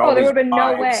Trump, he had all these there would have been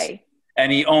wives, no way.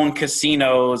 And he owned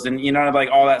casinos and, like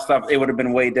all that stuff, it would have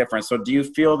been way different. So do you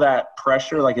feel that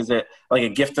pressure? Like, is it like a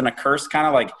gift and a curse kind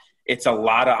of like it's a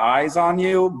lot of eyes on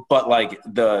you, but like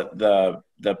the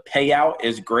payout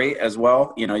is great as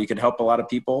well? You could help a lot of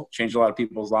people, change a lot of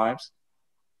people's lives.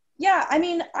 Yeah, I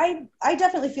mean, I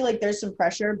definitely feel like there's some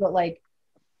pressure, but like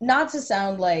not to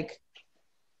sound like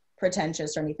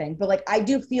pretentious or anything, but like I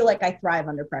do feel like I thrive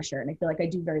under pressure, and I feel like I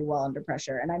do very well under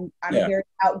pressure, and I'm a very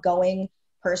outgoing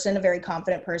person, a very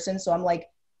confident person. So I'm like,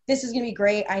 this is gonna be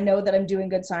great. I know that I'm doing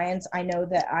good science. I know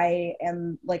that I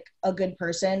am like a good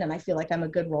person, and I feel like I'm a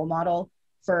good role model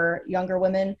for younger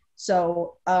women.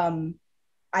 So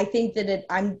I think that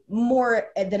I'm more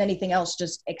than anything else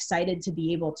just excited to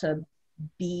be able to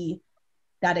be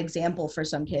that example for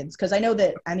some kids. Because I know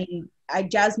that,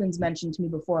 Jasmine's mentioned to me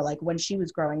before, like when she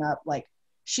was growing up, like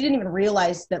she didn't even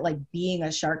realize that like being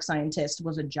a shark scientist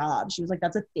was a job. She was like,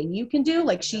 that's a thing you can do.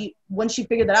 Like when she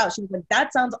figured that out, she was like,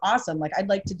 that sounds awesome. Like I'd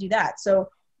like to do that. So,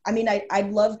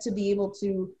 I'd love to be able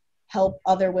to help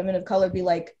other women of color be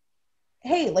like,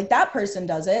 hey, like that person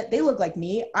does it. They look like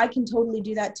me. I can totally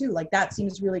do that too. Like that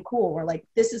seems really cool. Or like,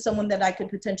 this is someone that I could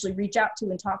potentially reach out to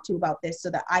and talk to about this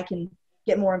so that I can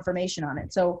get more information on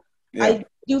it. So I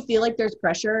do feel like there's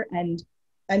pressure. And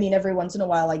every once in a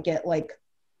while I get like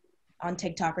on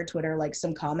TikTok or Twitter, like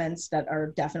some comments that are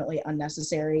definitely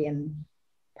unnecessary and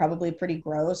probably pretty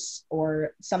gross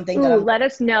or something. Let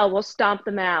us know. We'll stomp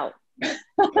them out.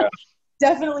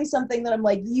 Definitely something that I'm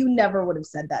like, you never would have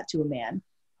said that to a man.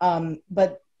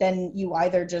 But then you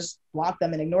either just block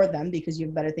them and ignore them because you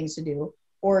have better things to do,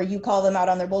 or you call them out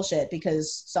on their bullshit,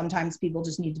 because sometimes people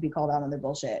just need to be called out on their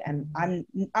bullshit. And I'm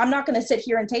not going to sit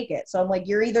here and take it. So I'm like,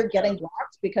 you're either getting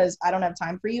blocked because I don't have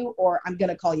time for you, or I'm going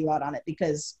to call you out on it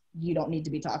because you don't need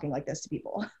to be talking like this to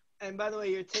people. And by the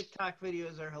way, your TikTok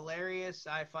videos are hilarious.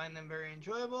 I find them very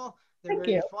enjoyable. They're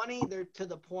very funny. They're to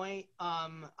the point.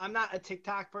 I'm not a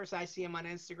TikTok person. I see them on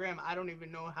Instagram. I don't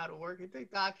even know how to work a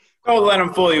TikTok. Don't let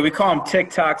them fool you. We call him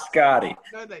TikTok Scotty.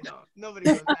 No, they don't. Nobody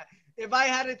knows that. If I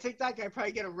had a TikTok, I'd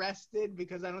probably get arrested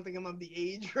because I don't think I'm of the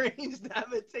age range to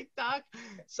have a TikTok.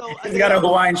 So he's got a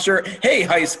Hawaiian shirt. Hey,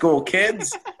 high school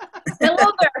kids.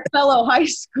 Hello there, fellow high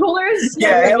schoolers.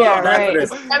 Yeah, hello. Yeah, that's right. what it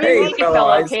is. Hey, fellow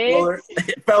high kids.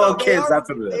 schoolers. Fellow kids, that's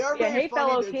what it is. They are very hey, funny.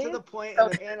 fellow They're kids. to the point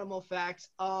of their animal facts.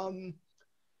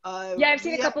 I've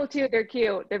seen a couple too. They're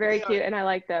cute. They're very cute, and I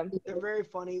like them. They're very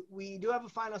funny. We do have a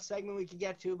final segment we could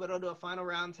get to, but I'll do a final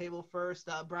round table first.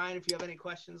 Brian, if you have any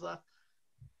questions left.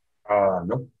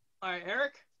 Nope. All right,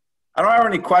 Eric? I don't have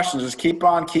any questions. Just keep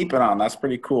on keeping on. That's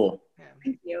pretty cool. Yeah.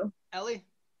 Thank you. Ellie?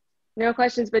 No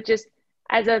questions, but just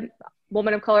as a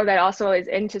woman of color that also is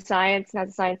into science and has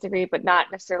a science degree, but not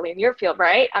necessarily in your field,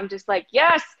 right? I'm just like,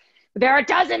 yes, there are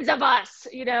dozens of us,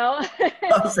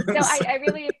 Dozens. No, I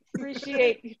really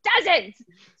appreciate dozens.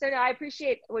 So no, I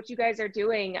appreciate what you guys are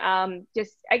doing.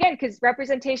 Just again, because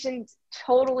representation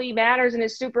totally matters and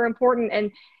is super important.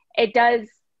 And it does,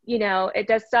 it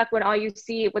does suck when all you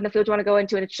see when the field you want to go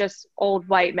into and it's just old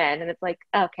white men. And it's like,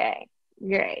 okay,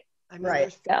 great.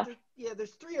 Right.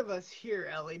 There's three of us here,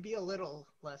 Ellie. Be a little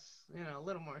less, a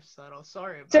little more subtle.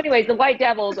 Sorry about So anyways, that. the white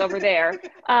devil's over there.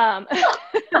 But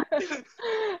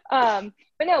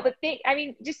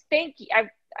thank you.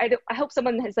 I hope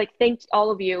someone has thanked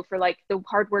all of you for the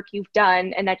hard work you've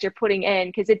done and that you're putting in,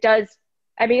 because it does.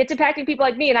 It's impacting people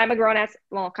like me, and I'm a grown ass,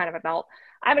 kind of adult.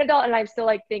 I'm an adult, and I'm still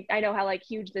I know how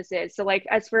huge this is. So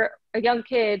as for a young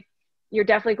kid, you're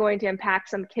definitely going to impact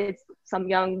some kids, some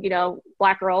young,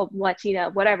 Black girl, Latina,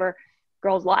 whatever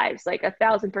girls' lives,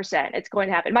 1,000%. It's going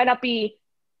to happen. It might not be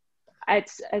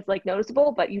as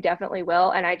noticeable, but you definitely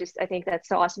will. And I think that's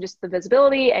so awesome, just the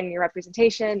visibility and your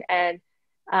representation. And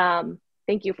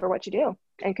thank you for what you do.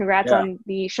 And congrats on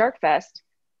the Shark Fest.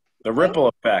 The ripple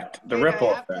effect. I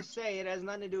have to say, it has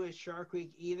nothing to do with Shark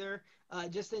Week either.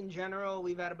 Just in general,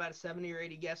 we've had about 70 or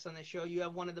 80 guests on the show. You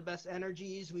have one of the best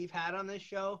energies we've had on this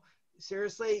show.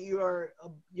 Seriously, you're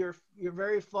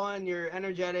very fun. You're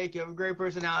energetic. You have a great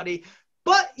personality.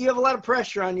 But you have a lot of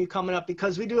pressure on you coming up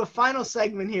because we do a final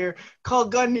segment here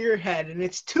called Gun to Your Head. And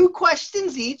it's 2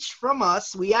 questions each from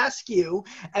us. We ask you,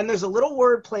 and there's a little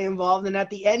wordplay involved. And at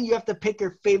the end, you have to pick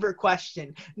your favorite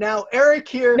question. Now, Eric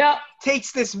here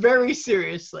takes this very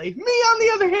seriously. Me, on the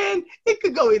other hand, it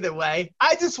could go either way.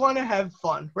 I just want to have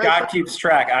fun. Right? God keeps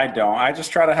track. I don't. I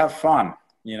just try to have fun.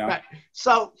 You know. Right.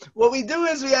 So what we do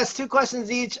is we ask 2 questions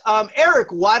each. Eric,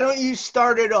 why don't you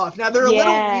start it off? Now they're a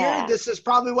little weird. This is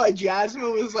probably why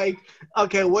Jasmine was like,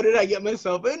 "Okay, what did I get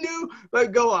myself into?"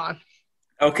 But go on.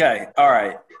 Okay. All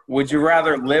right. Would you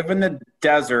rather live in the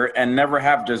desert and never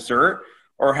have dessert,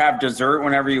 or have dessert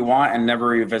whenever you want and never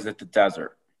revisit the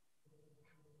desert?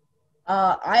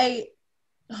 Oh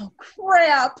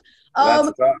crap.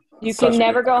 You can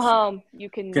never go home. You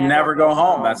can never go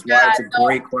home. That's why it's a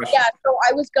great question. Yeah, so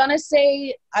I was gonna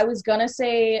say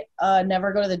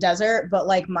never go to the desert, but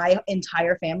like my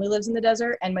entire family lives in the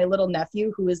desert, and my little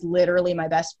nephew, who is literally my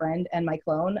best friend and my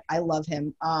clone, I love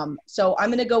him. So I'm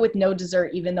gonna go with no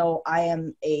dessert, even though I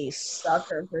am a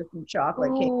sucker for some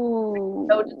chocolate cake.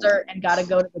 No dessert and gotta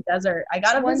go to the desert. I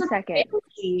gotta visit. 1 second.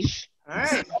 All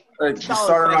right. You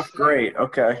started off great.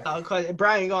 Okay.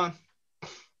 Brian, go on.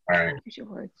 All right.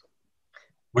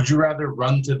 Would you rather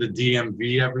run to the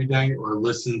DMV every day or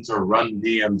listen to Run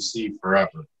DMC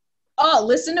forever? Oh,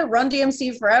 listen to Run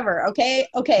DMC forever. Okay.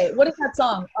 What is that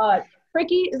song?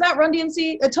 Ricky, is that Run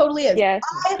DMC? It totally is. Yes.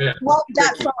 I love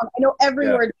that song. I know every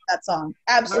word of that song.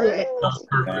 Absolutely. That's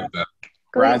perfect.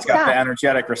 Brian's got the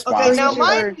energetic response. Okay, now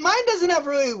mine doesn't have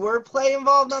really wordplay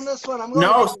involved on this one.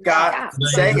 Scott,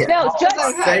 say it. No, just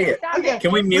say it. Okay.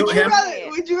 Can we mute him?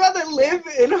 Would you rather live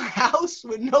in a house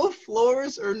with no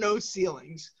floors or no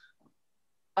ceilings?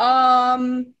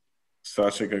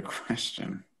 Such a good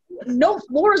question. No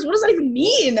floors? What does that even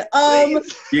mean?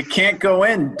 You can't go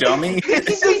in, dummy.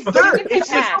 It's just dirt. It's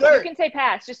just dirt. You can say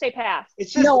pass. Just say pass.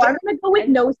 It's just no, dirt. I'm going to go with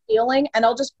no ceiling, and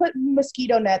I'll just put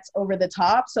mosquito nets over the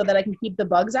top so that I can keep the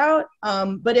bugs out.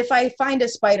 But if I find a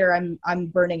spider, I'm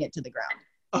burning it to the ground.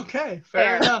 Okay,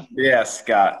 fair enough. Yeah,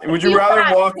 Scott. Would you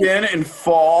rather walk in and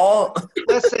fall?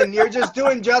 Listen, you're just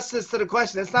doing justice to the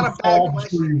question. It's not a bad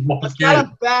question. It's not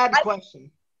a bad question.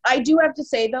 I do have to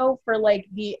say, though, for like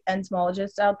the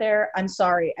entomologists out there, I'm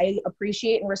sorry. I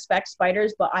appreciate and respect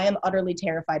spiders, but I am utterly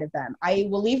terrified of them. I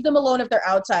will leave them alone if they're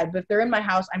outside, but if they're in my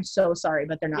house, I'm so sorry,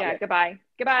 but they're not. Yeah, goodbye.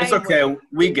 It's okay.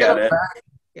 We get it.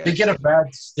 They get a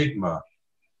bad stigma.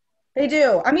 They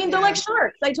do. I mean, they're like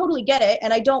sharks. I totally get it,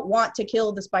 and I don't want to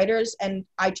kill the spiders, and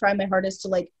I try my hardest to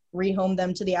like rehome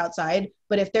them to the outside,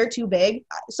 but if they're too big,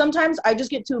 sometimes I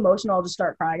just get too emotional. I'll just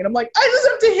start crying, and I'm like, I just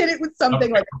have to hit it with something.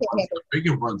 Like I can't handle it. The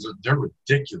bigger ones, they're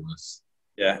ridiculous.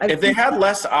 Yeah, if they had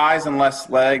less eyes and less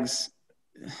legs.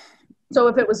 So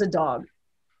if it was a dog.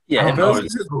 Yeah, if it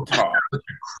was a dog.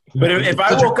 But if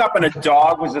I woke up and a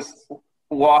dog was just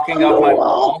walking up my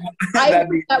wall, that would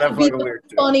be the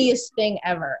funniest thing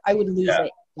ever. I would lose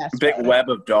it. Yes, big web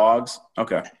of dogs.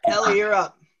 Okay. Ellie, you're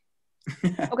up.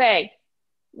 Okay.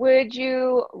 Would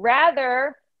you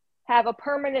rather have a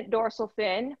permanent dorsal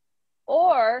fin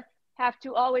or have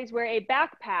to always wear a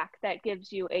backpack that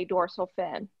gives you a dorsal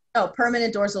fin? Oh,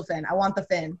 permanent dorsal fin. I want the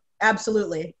fin.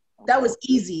 Absolutely. That was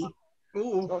easy.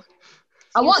 Ooh.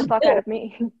 I want the fuck out of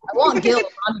me. I want Gil,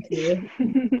 honestly.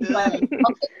 But I'll take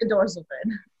the dorsal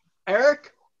fin.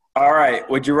 Eric? All right.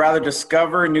 Would you rather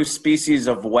discover a new species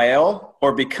of whale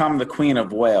or become the queen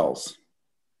of whales?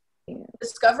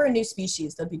 Discover a new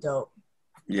species. That'd be dope.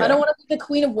 Yeah. I don't want to be the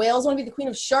queen of whales. I want to be the queen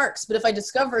of sharks. But if I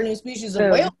discover a new species of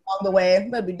whale along the way,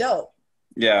 that'd be dope.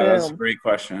 Yeah, that's a great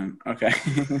question. Okay.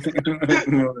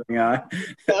 Moving on.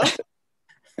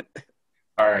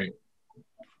 All right.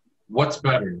 What's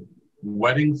better,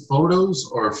 wedding photos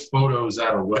or photos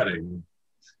at a wedding?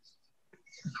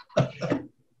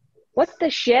 What the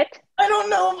shit? I don't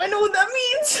know if I know what that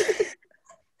means.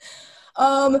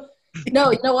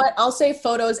 No, you know what? I'll say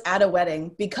photos at a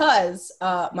wedding because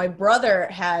my brother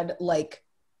had like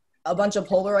a bunch of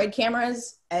Polaroid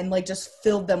cameras and like just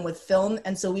filled them with film.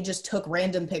 And so we just took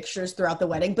random pictures throughout the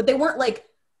wedding, but they weren't like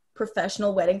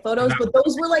professional wedding photos, but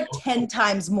those were like 10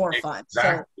 times more fun.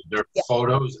 Exactly. So, they're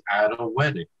photos at a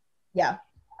wedding. Yeah,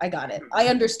 I got it. I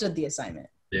understood the assignment.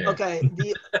 Yeah. Okay.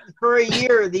 For a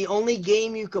year, the only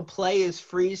game you could play is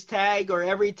freeze tag, or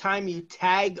every time you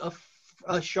tag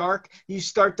a shark, you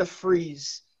start to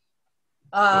freeze.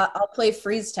 I'll play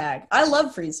freeze tag. I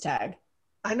love freeze tag.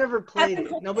 I never played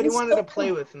it. Nobody wanted to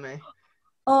play with me.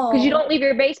 Oh, because you don't leave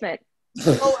your basement.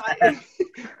 No,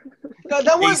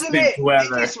 that wasn't it.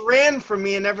 They just ran from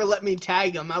me and never let me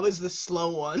tag them. I was the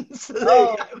slow one.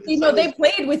 So they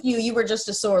played with you. You were just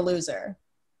a sore loser.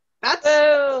 That's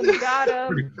got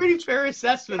him. pretty fair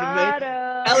assessment Got of me.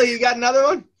 him. Ellie, you got another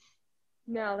one?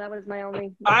 No, that was my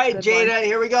only. All right, good Jada, one.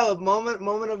 here we go.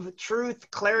 Moment of truth,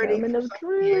 clarity. Moment of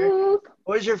Here. truth.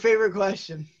 What is your favorite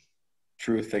question?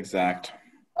 Truth exact.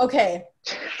 Okay.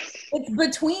 It's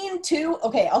between two.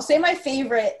 Okay, I'll say my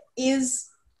favorite is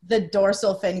the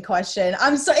dorsal fin question.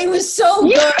 It was so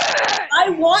good. I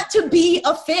want to be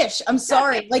a fish. I'm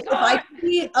sorry. Like if I could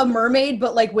be a mermaid,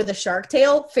 but like with a shark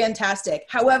tail, fantastic.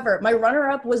 However, my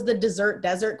runner-up was the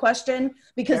desert question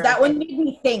because that one made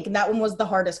me think, and that one was the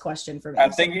hardest question for me. I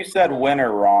think you said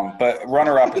winner wrong, but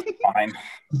runner-up is fine.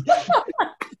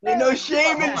 There's no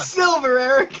shame in silver,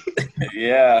 Eric.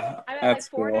 Yeah, I'm at that's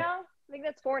like 4 cool. now. I think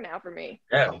that's 4 now for me.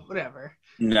 Yeah. Whatever.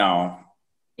 No.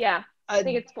 Yeah, I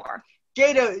think it's 4.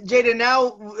 Jada,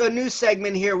 now a new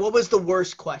segment here. What was the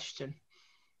worst question?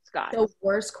 Scott. The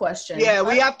worst question. Yeah,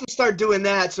 we have to start doing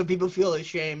that so people feel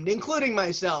ashamed, including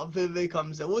myself if it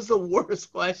comes to. What was the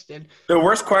worst question? The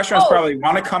worst question was probably,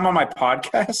 want to come on my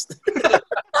podcast?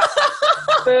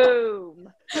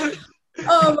 Boom.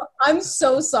 I'm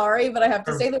so sorry, but I have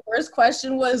to say the worst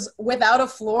question was without a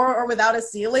floor or without a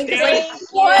ceiling. Thank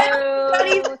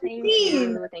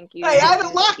you. Hey, I had a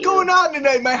lot going on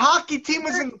tonight. My hockey team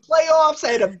was in the playoffs.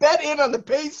 I had a bet in on the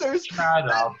Pacers.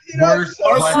 Worst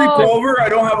I'll sleep over. I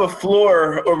don't have a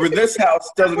floor. Over this house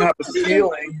doesn't have a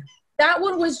ceiling. That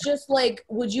one was just like,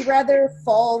 would you rather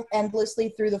fall endlessly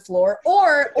through the floor?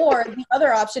 Or the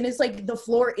other option is like the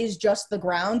floor is just the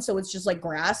ground, so it's just like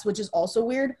grass, which is also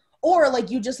weird. Or like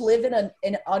you just live in an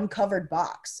uncovered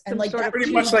box. And like that's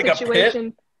pretty much like a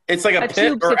pit. It's like a pit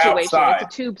tube or situation. outside.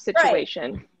 It's a tube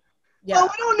situation. Right. Yeah. Well,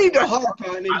 we don't need to harp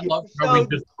on it. I love how we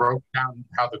just broke down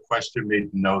how the question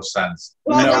made no sense.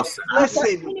 Well, listen, how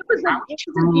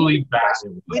truly bad.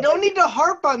 We don't need to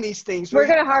harp on these things. We're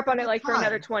gonna harp on it like for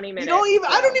another 20 minutes.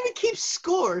 I don't even keep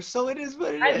score, so it is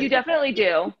what it is. You definitely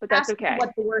do, but that's okay.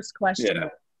 What the worst question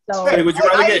was. So, hey, would you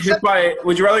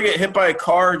rather get hit by a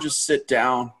car or just sit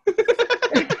down?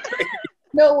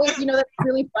 No, wait, that's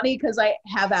really funny because I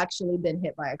have actually been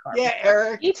hit by a car. Yeah,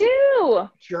 Eric. Me too.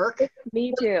 Jerk.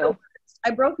 Me too.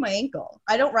 I broke my ankle.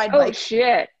 I don't ride bikes. bikes.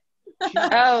 Shit.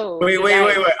 Oh. Wait.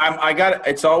 I got it.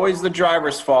 It's always the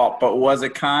driver's fault, but was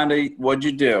it kind of, what'd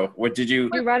you do? What did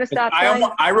you? You run a stop sign?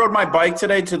 I rode my bike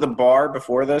today to the bar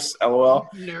before this, LOL,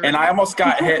 and I almost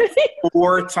got hit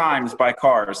 4 times by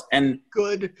cars, and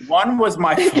one was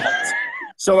my fault.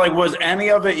 So, like, was any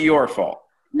of it your fault?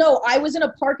 No, I was in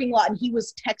a parking lot and he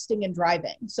was texting and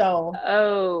driving. So.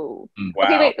 Oh. Wow.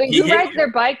 Okay, wait. Who rides their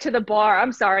bike to the bar?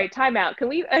 I'm sorry. Time out. Can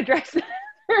we address that?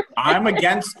 I'm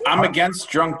against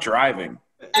drunk driving.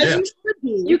 As you should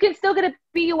be. You can still get a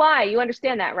BUI. You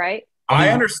understand that, right? I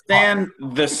understand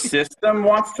the system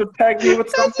wants to peg me with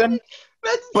something,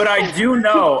 but I do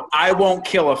know I won't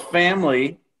kill a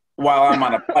family while I'm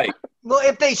on a bike. Well,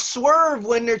 if they swerve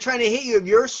when they're trying to hit you, if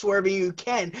you're swerving, you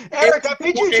can. Eric, I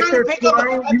picture you trying to pick up.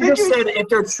 You just said if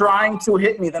they're trying to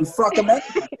hit me, then fuck them up.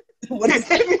 If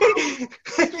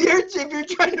you're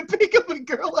trying to pick up a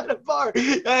girl at a bar,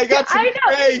 I got some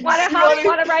pegs.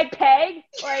 Want to ride peg?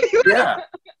 Like, yeah.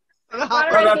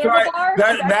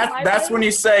 That's when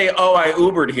you say, "Oh, I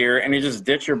Ubered here," and you just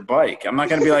ditch your bike. I'm not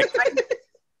gonna be like,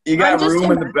 "You got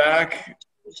room in the back."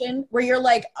 Where you're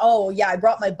like, oh yeah, I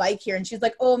brought my bike here, and she's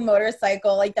like, oh,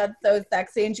 motorcycle, like that's so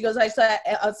sexy, and she goes, I saw it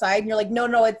outside, and you're like,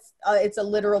 no, it's a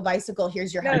literal bicycle.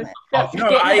 Here's your helmet.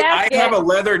 I have a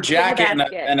leather jacket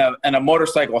and a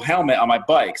motorcycle helmet on my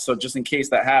bike, so just in case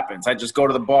that happens, I just go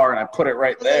to the bar and I put it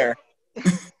right there.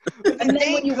 And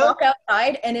then when you walk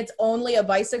outside and it's only a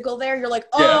bicycle there, you're like,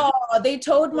 oh, they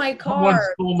towed my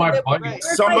car. Stole my bike.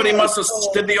 Somebody must have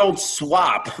did the old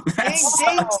swap.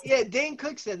 Dane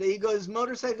Cook said that. He goes,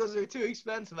 motorcycles are too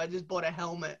expensive. I just bought a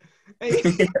helmet. I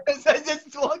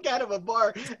just walk out of a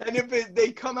bar, and if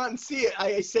they come out and see it,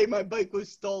 I say my bike was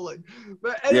stolen.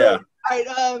 But anyway, all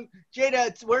right,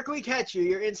 Jada, where can we catch you?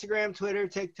 Your Instagram, Twitter,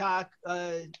 TikTok,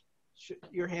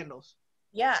 your handles.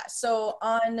 Yeah, so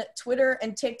on Twitter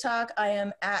and TikTok, I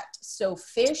am at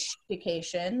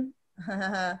Sophistication.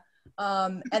 And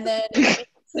then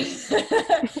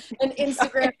on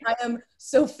Instagram, I am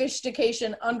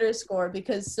Sophistication _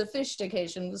 because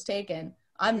sophistication was taken.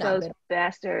 I'm not those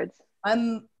bastards.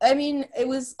 It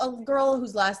was a girl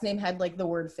whose last name had like the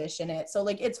word fish in it. So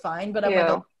like it's fine, but I'm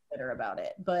like bitter about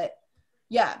it. But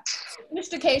yeah,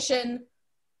 Sophistication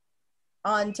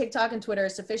on TikTok and Twitter,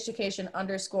 Sophistication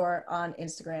 _ on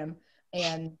Instagram.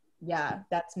 And yeah,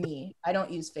 that's me. I don't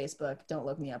use Facebook. Don't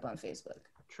look me up on Facebook.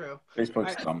 True.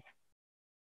 Facebook's dumb.